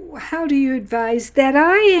 how do you advise that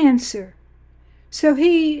I answer? So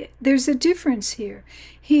there's a difference here.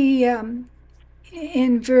 He,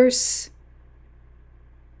 in verse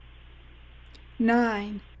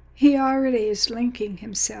 9, he already is linking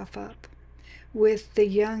himself up with the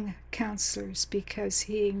young counselors, because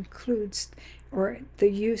he includes, or the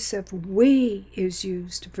use of we is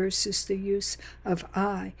used versus the use of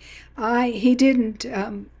I. He didn't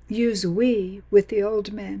use we with the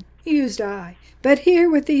old men. He used I. But here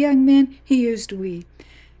with the young men, he used we.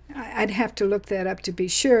 I'd have to look that up to be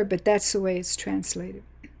sure, but that's the way it's translated.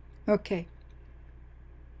 Okay.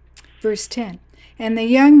 Verse 10. And the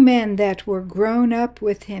young men that were grown up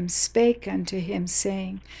with him spake unto him,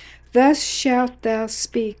 saying, thus shalt thou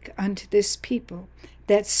speak unto this people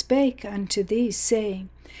that spake unto thee, saying,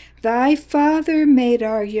 thy father made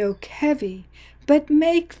our yoke heavy, but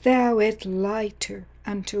make thou it lighter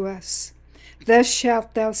unto us. Thus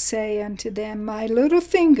shalt thou say unto them, my little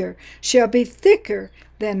finger shall be thicker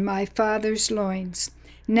than my father's loins.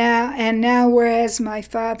 Now, whereas my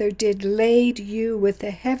father did lade you with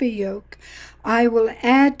a heavy yoke, I will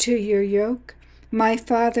add to your yoke. My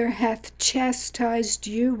father hath chastised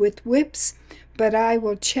you with whips, but I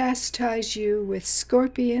will chastise you with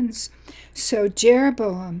scorpions. So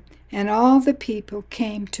Jeroboam and all the people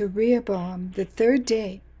came to Rehoboam the third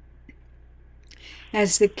day,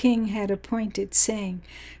 as the king had appointed, saying,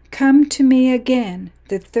 come to me again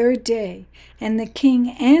the third day. And the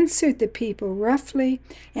king answered the people roughly,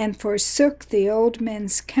 and forsook the old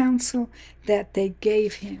men's counsel that they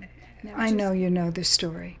gave him. Now, I know you know the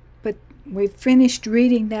story, but we've finished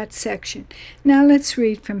reading that section. Now let's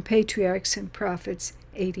read from Patriarchs and Prophets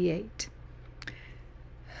 88.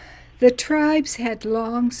 The tribes had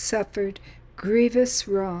long suffered grievous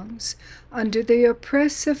wrongs under the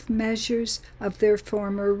oppressive measures of their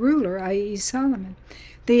former ruler, i.e. Solomon.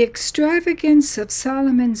 The extravagance of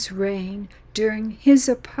Solomon's reign during his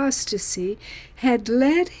apostasy had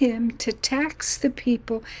led him to tax the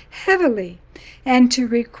people heavily and to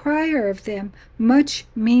require of them much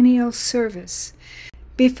menial service.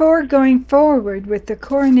 Before going forward with the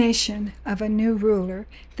coronation of a new ruler,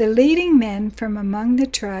 the leading men from among the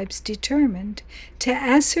tribes determined to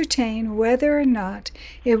ascertain whether or not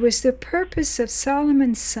it was the purpose of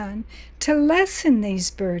Solomon's son to lessen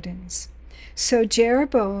these burdens. So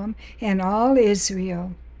Jeroboam and all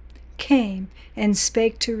Israel came and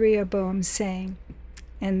spake to Rehoboam, saying,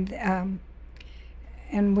 and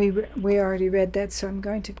we already read that, so I'm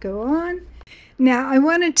going to go on. Now, I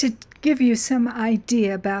wanted to give you some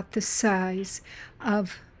idea about the size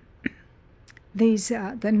of these,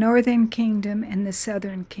 the northern kingdom and the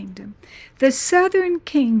southern kingdom. The southern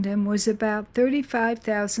kingdom was about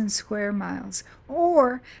 35,000 square miles,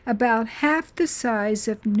 or about half the size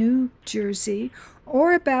of New Jersey,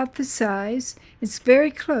 or about the size, it's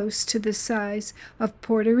very close to the size of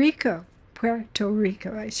Puerto Rico,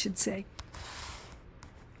 I should say.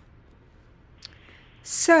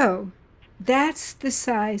 So, that's the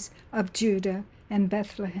size of Judah and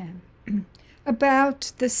Bethlehem,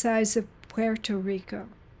 about the size of Puerto Rico.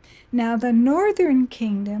 Now, the northern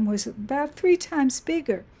kingdom was about 3 times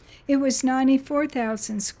bigger. It was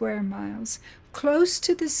 94,000 square miles, close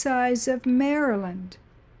to the size of Maryland,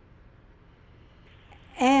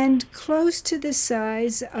 and close to the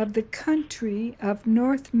size of the country of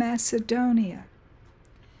North Macedonia.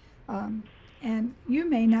 And you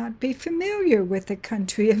may not be familiar with the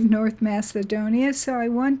country of North Macedonia, so I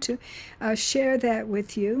want to share that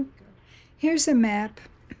with you. Here's a map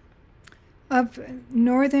of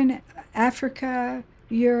northern Africa,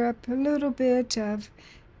 Europe, a little bit of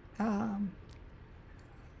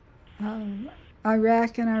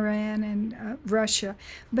Iraq and Iran and Russia.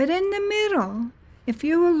 But in the middle, if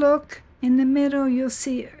you will look in the middle, you'll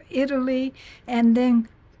see Italy, and then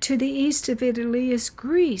to the east of Italy is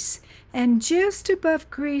Greece. And just above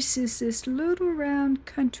Greece is this little round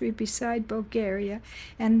country beside Bulgaria,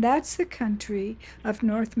 and that's the country of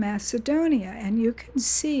North Macedonia. And you can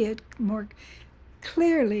see it more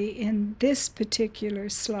clearly in this particular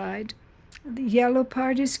slide. The yellow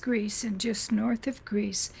part is Greece, and just north of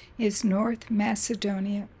Greece is North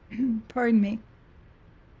Macedonia. Pardon me.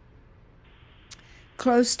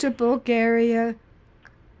 Close to Bulgaria,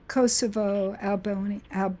 Kosovo,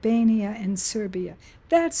 Albania, and Serbia.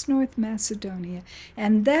 That's North Macedonia,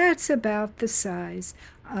 and that's about the size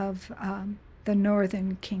of the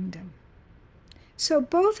northern kingdom. So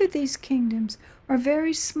both of these kingdoms are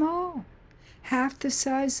very small, half the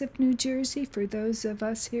size of New Jersey for those of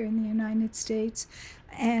us here in the United States,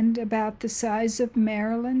 and about the size of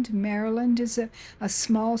Maryland. Maryland is a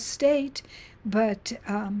small state, but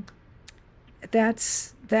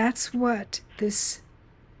that's what this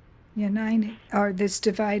this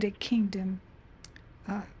divided kingdom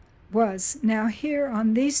was. Now here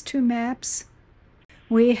on these two maps,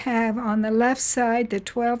 we have on the left side the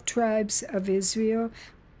 12 tribes of Israel,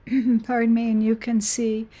 pardon me, and you can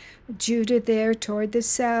see Judah there toward the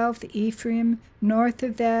south, Ephraim north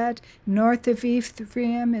of that. North of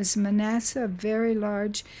Ephraim is Manasseh, a very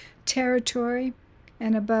large territory,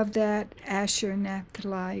 and above that Asher,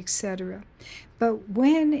 Naphtali, etc. But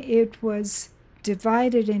when it was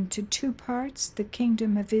divided into two parts, the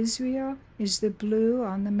kingdom of Israel is the blue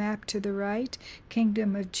on the map to the right.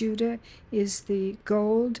 Kingdom of Judah is the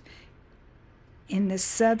gold in the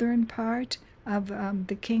southern part of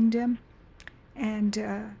the kingdom. And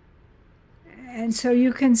so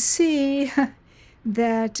you can see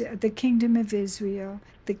that the kingdom of Israel,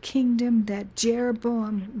 the kingdom that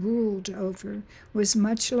Jeroboam ruled over, was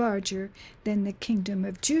much larger than the kingdom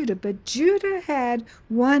of Judah. But Judah had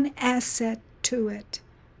one asset to it,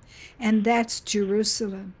 and that's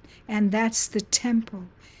Jerusalem, and that's the temple.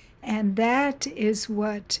 And that is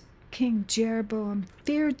what King Jeroboam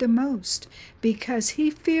feared the most, because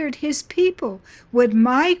he feared his people would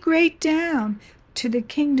migrate down to the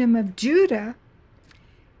kingdom of Judah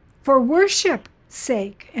for worship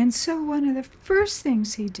sake. And so one of the first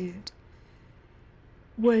things he did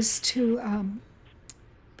was to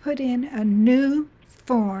put in a new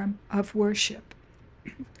form of worship.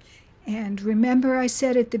 And remember, I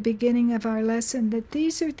said at the beginning of our lesson that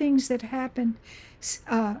these are things that happened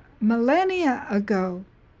millennia ago.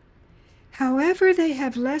 However, they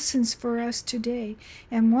have lessons for us today.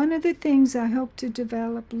 And one of the things I hope to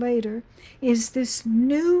develop later is this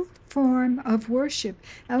new form of worship.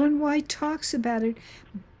 Ellen White talks about it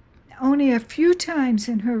only a few times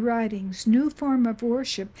in her writings, new form of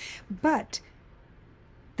worship. But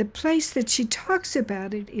the place that she talks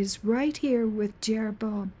about it is right here with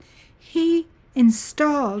Jeroboam. He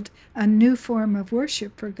installed a new form of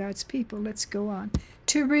worship for God's people. Let's go on.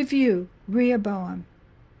 To review, Rehoboam.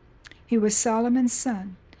 He was Solomon's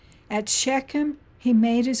son. At Shechem, he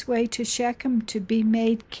made his way to Shechem to be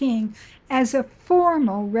made king as a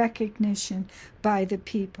formal recognition by the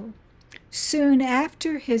people. Soon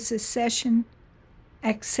after his accession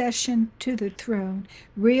to the throne,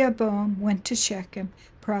 Rehoboam went to Shechem,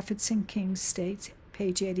 Prophets and Kings states,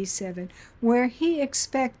 page 87, where he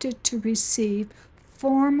expected to receive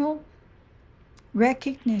formal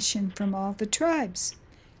recognition from all the tribes.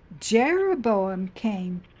 Jeroboam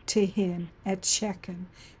came to him at Shechem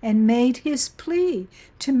and made his plea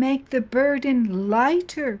to make the burden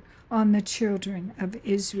lighter on the children of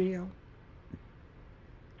Israel.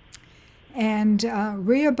 And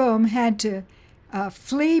Rehoboam had to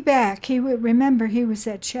flee back. Remember, he was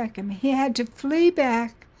at Shechem. He had to flee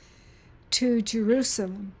back to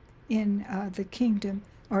Jerusalem in the kingdom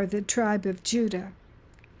or the tribe of Judah.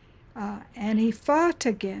 And he tried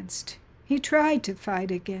to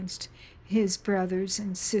fight against his brothers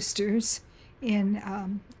and sisters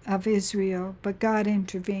of Israel, but God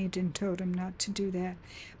intervened and told him not to do that.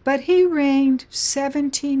 But he reigned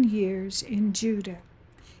 17 years in Judah.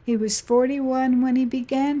 He was 41 when he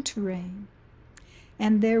began to reign.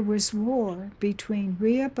 And there was war between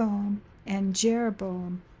Rehoboam and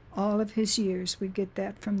Jeroboam all of his years. We get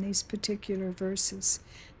that from these particular verses.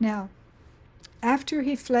 Now, after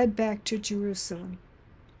he fled back to Jerusalem,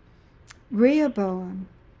 Rehoboam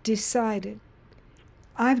decided,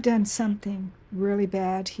 I've done something really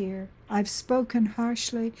bad here. I've spoken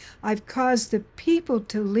harshly. I've caused the people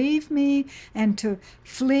to leave me and to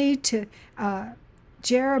flee to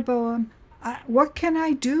Jeroboam. What can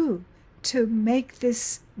I do to make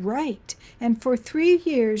this right? And for 3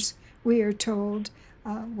 years, we are told,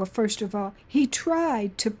 well, first of all, he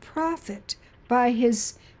tried to profit by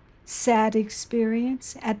his sad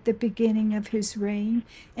experience at the beginning of his reign,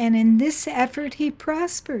 and in this effort he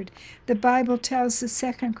prospered. The Bible tells us,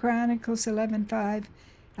 2 Chronicles 11:5,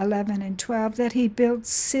 11 and 12, that he built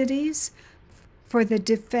cities for the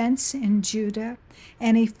defense in Judah,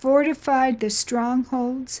 and he fortified the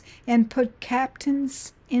strongholds and put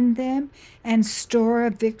captains in them, and store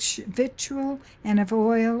of victual and of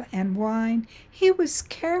oil and wine. He was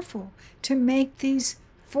careful to make these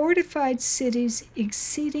fortified cities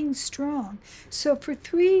exceeding strong. So for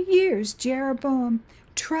 3 years, Jeroboam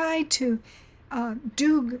tried to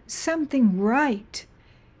do something right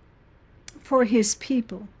for his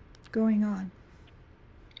people. Going on.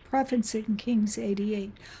 Prophets in Kings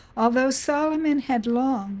 88. Although Solomon had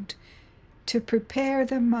longed to prepare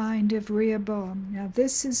the mind of Rehoboam. Now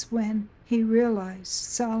this is when he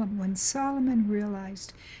realized, when Solomon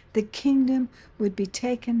realized the kingdom would be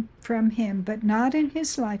taken from him, but not in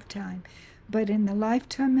his lifetime, but in the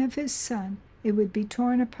lifetime of his son. It would be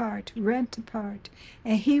torn apart, rent apart,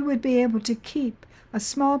 and he would be able to keep a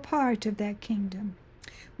small part of that kingdom.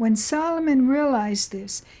 When Solomon realized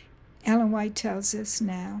this, Ellen White tells us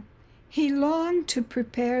now, he longed to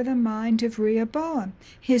prepare the mind of Rehoboam,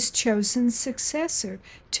 his chosen successor,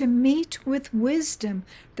 to meet with wisdom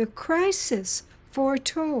the crisis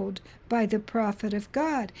foretold by the prophet of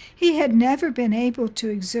God. He had never been able to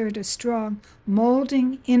exert a strong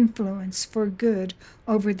molding influence for good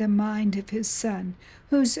over the mind of his son,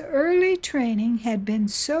 whose early training had been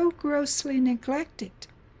so grossly neglected.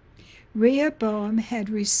 Rehoboam had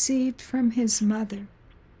received from his mother,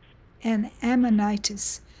 an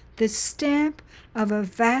Ammonitess, the stamp of a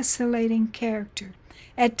vacillating character.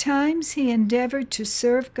 At times he endeavored to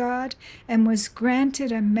serve God and was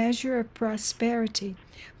granted a measure of prosperity,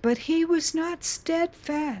 but he was not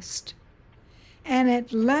steadfast. And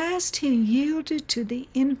at last he yielded to the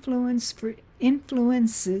influences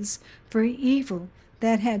for evil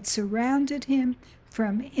that had surrounded him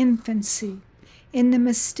from infancy. In the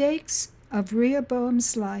mistakes of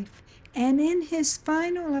Rehoboam's life and in his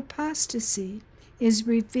final apostasy is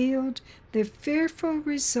revealed the fearful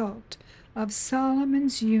result of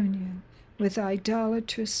Solomon's union with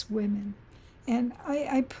idolatrous women. And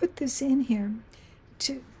I put this in here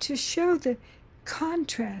to show the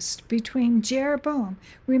contrast between Jeroboam.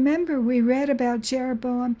 Remember, we read about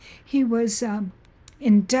Jeroboam. He was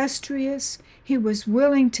industrious. He was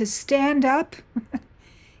willing to stand up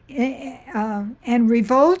and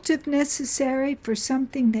revolt if necessary for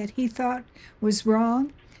something that he thought was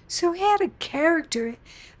wrong. So he had a character,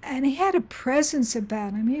 and he had a presence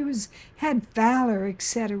about him. He had valor,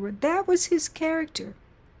 etc. That was his character.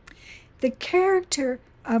 The character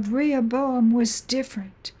of Rehoboam was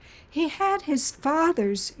different. He had his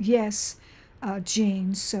father's,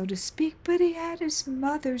 genes, so to speak, but he had his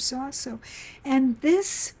mother's also. And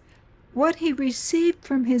this, what he received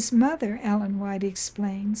from his mother, Ellen White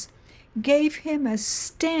explains, gave him a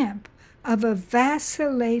stamp of a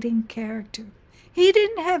vacillating character. He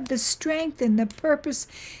didn't have the strength and the purpose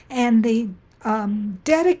and the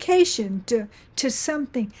dedication to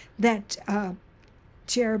something that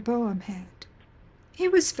Jeroboam had. He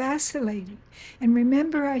was vacillating. And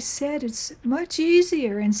remember, I said it's much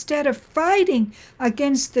easier, instead of fighting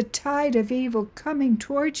against the tide of evil coming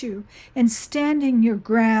towards you and standing your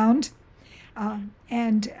ground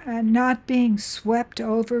and not being swept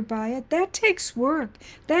over by it. That takes work.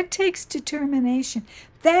 That takes determination.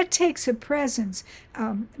 That takes a presence.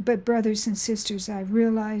 But brothers and sisters, I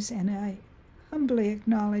realize and I humbly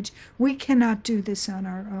acknowledge we cannot do this on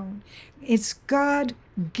our own. It's God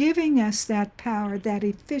giving us that power, that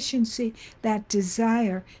efficiency, that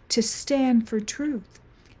desire to stand for truth.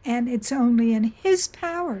 And it's only in His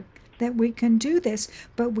power that we can do this,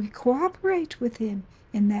 but we cooperate with Him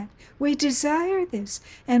in that. We desire this,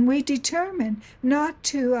 and we determine not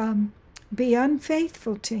to be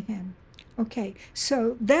unfaithful to Him. Okay,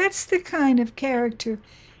 so that's the kind of character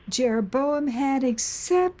Jeroboam had,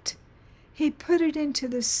 except he put it into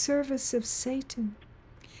the service of Satan.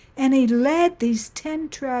 And he led these 10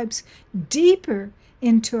 tribes deeper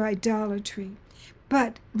into idolatry.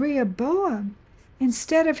 But Rehoboam,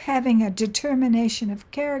 instead of having a determination of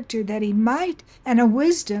character that he might, and a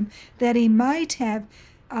wisdom that he might have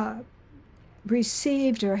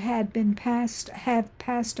received or have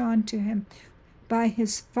passed on to him by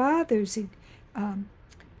his father's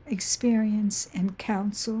experience and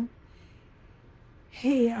counsel,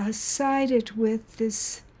 he sided with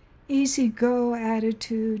this easy-go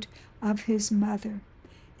attitude of his mother,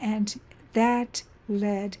 and that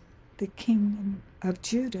led the kingdom of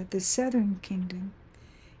Judah, the southern kingdom,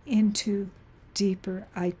 into deeper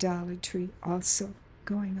idolatry also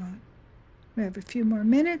going on. We have a few more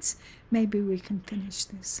minutes. Maybe we can finish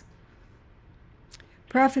this.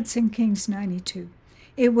 Prophets and Kings 92.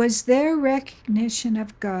 It was their recognition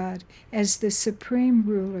of God as the supreme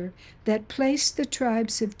ruler that placed the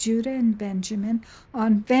tribes of Judah and Benjamin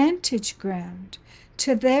on vantage ground.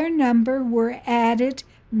 To their number were added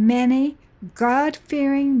many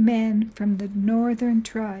God-fearing men from the northern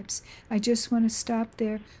tribes. I just want to stop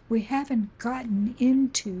there. We haven't gotten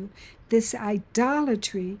into this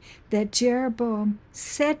idolatry that Jeroboam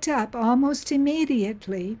set up almost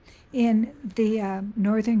immediately in the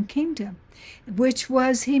northern kingdom, which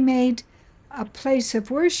was he made a place of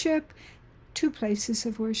worship, 2 places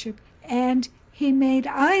of worship, and he made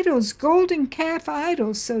idols, golden calf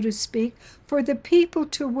idols, so to speak, for the people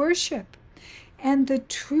to worship. And the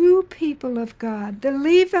true people of God, the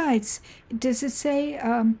Levites, does it say,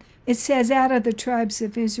 it says out of the tribes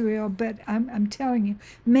of Israel, but I'm telling you,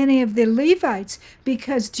 many of the Levites,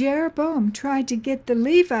 because Jeroboam tried to get the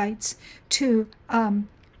Levites to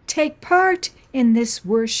take part in this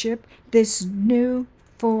worship, this new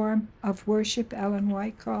form of worship, Ellen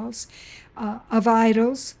White calls, of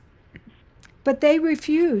idols. But they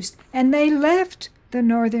refused, and they left the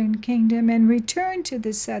northern kingdom and returned to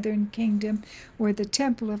the southern kingdom where the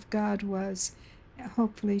temple of God was,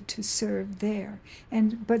 hopefully to serve there.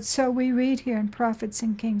 But so we read here in Prophets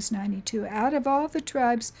and Kings 92, out of all the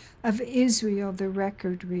tribes of Israel, the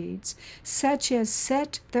record reads, such as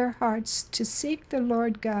set their hearts to seek the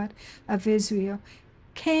Lord God of Israel,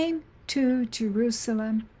 came to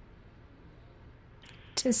Jerusalem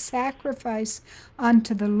to sacrifice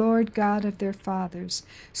unto the Lord God of their fathers.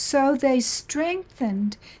 So they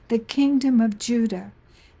strengthened the kingdom of Judah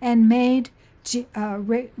and made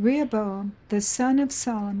Rehoboam, the son of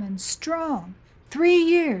Solomon, strong 3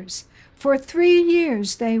 years. For 3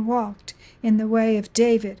 years they walked in the way of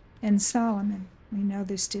David and Solomon. We know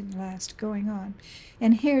this didn't last, going on.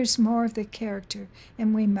 And here's more of the character,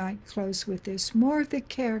 and we might close with this, more of the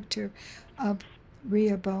character of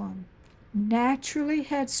Rehoboam. Naturally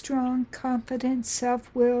headstrong, confident,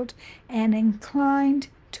 self-willed, and inclined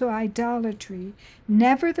to idolatry,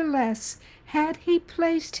 nevertheless, had he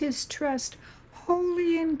placed his trust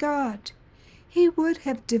wholly in God, he would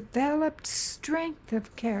have developed strength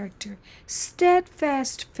of character,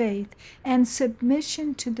 steadfast faith, and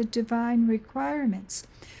submission to the divine requirements.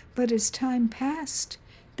 But as time passed,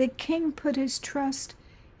 the king put his trust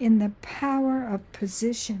in the power of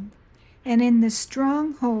position, and in the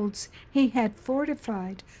strongholds he had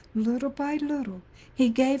fortified. Little by little, he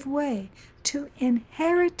gave way to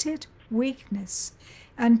inherited weakness,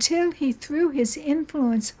 until he threw his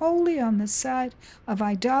influence wholly on the side of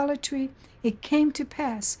idolatry. It came to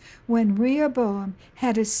pass, when Rehoboam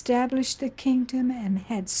had established the kingdom and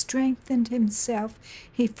had strengthened himself,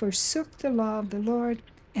 he forsook the law of the Lord,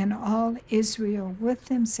 and all Israel with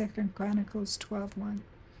him. 2 Chronicles 12:1.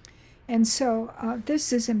 And so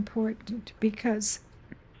this is important because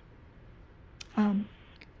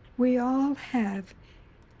we all have,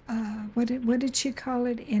 what did she call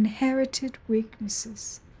it? Inherited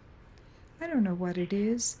weaknesses. I don't know what it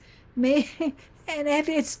is. And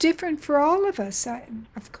it's different for all of us.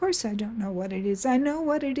 Of course, I don't know what it is. I know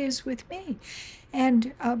what it is with me.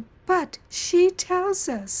 And but she tells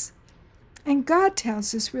us, and God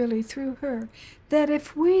tells us really through her, that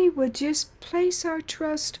if we would just place our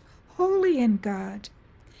trust wholly in God,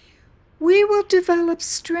 we will develop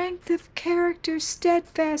strength of character,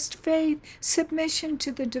 steadfast faith, submission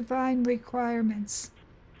to the divine requirements,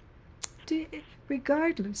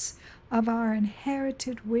 regardless of our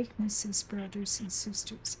inherited weaknesses, brothers and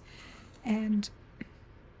sisters. And,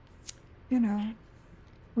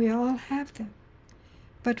 we all have them,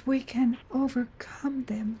 but we can overcome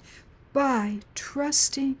them by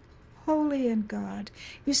trusting wholly in God.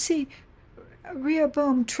 You see,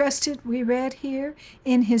 Rehoboam trusted, we read here,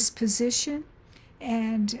 in his position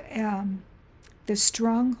and the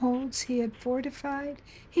strongholds he had fortified.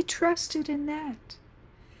 He trusted in that.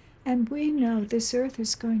 And we know this earth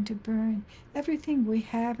is going to burn. Everything we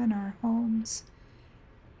have in our homes,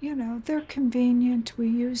 they're convenient. We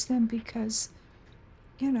use them because,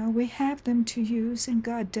 we have them to use, and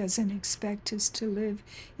God doesn't expect us to live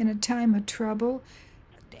in a time of trouble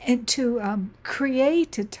and to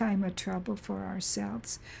create a time of trouble for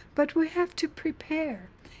ourselves. But we have to prepare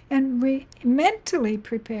and mentally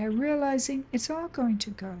prepare, realizing it's all going to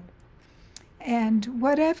go. And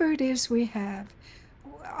whatever it is we have,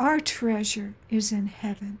 our treasure is in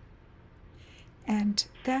heaven. And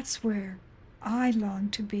that's where I long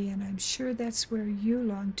to be, and I'm sure that's where you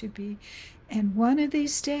long to be. And one of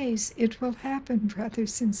these days it will happen,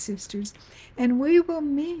 brothers and sisters, and we will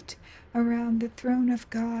meet around the throne of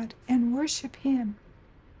God and worship Him.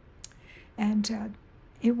 And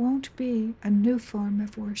it won't be a new form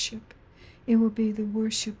of worship. It will be the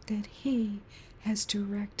worship that He has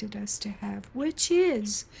directed us to have, which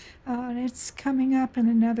is, it's coming up in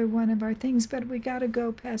another one of our things, but we got to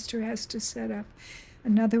go. Pastor has to set up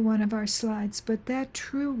another one of our slides. But that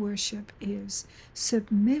true worship is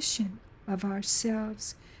submission of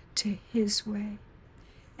ourselves to His way.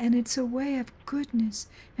 And it's a way of goodness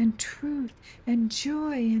and truth and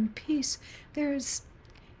joy and peace.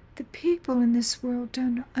 The people in this world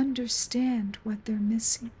don't understand what they're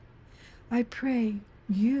missing. I pray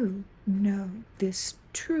you know this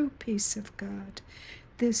true peace of God,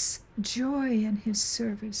 this joy in His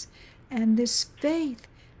service, and this faith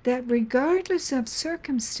that regardless of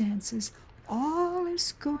circumstances, all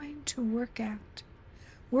is going to work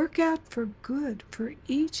out for good for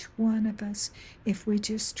each one of us if we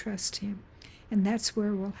just trust Him. And that's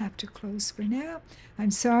where we'll have to close for now.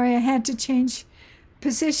 I'm sorry I had to change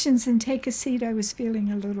positions and take a seat. I was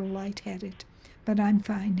feeling a little lightheaded, but I'm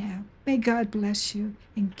fine now. May God bless you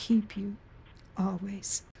and keep you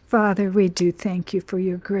always. Father, we do thank you for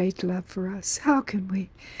your great love for us. How can we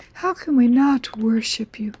not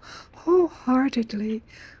worship you wholeheartedly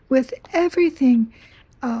with everything,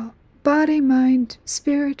 body, mind,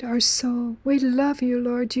 spirit, our soul? We love you,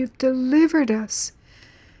 Lord. You've delivered us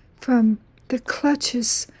from the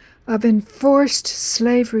clutches of enforced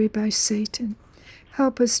slavery by Satan.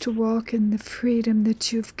 Help us to walk in the freedom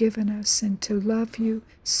that you've given us and to love you,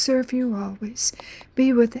 serve you always.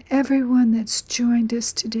 Be with everyone that's joined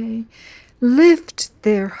us today. Lift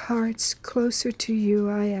their hearts closer to you,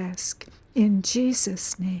 I ask. In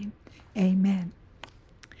Jesus' name, amen.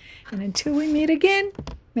 And until we meet again,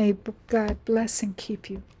 may God bless and keep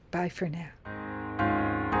you. Bye for now.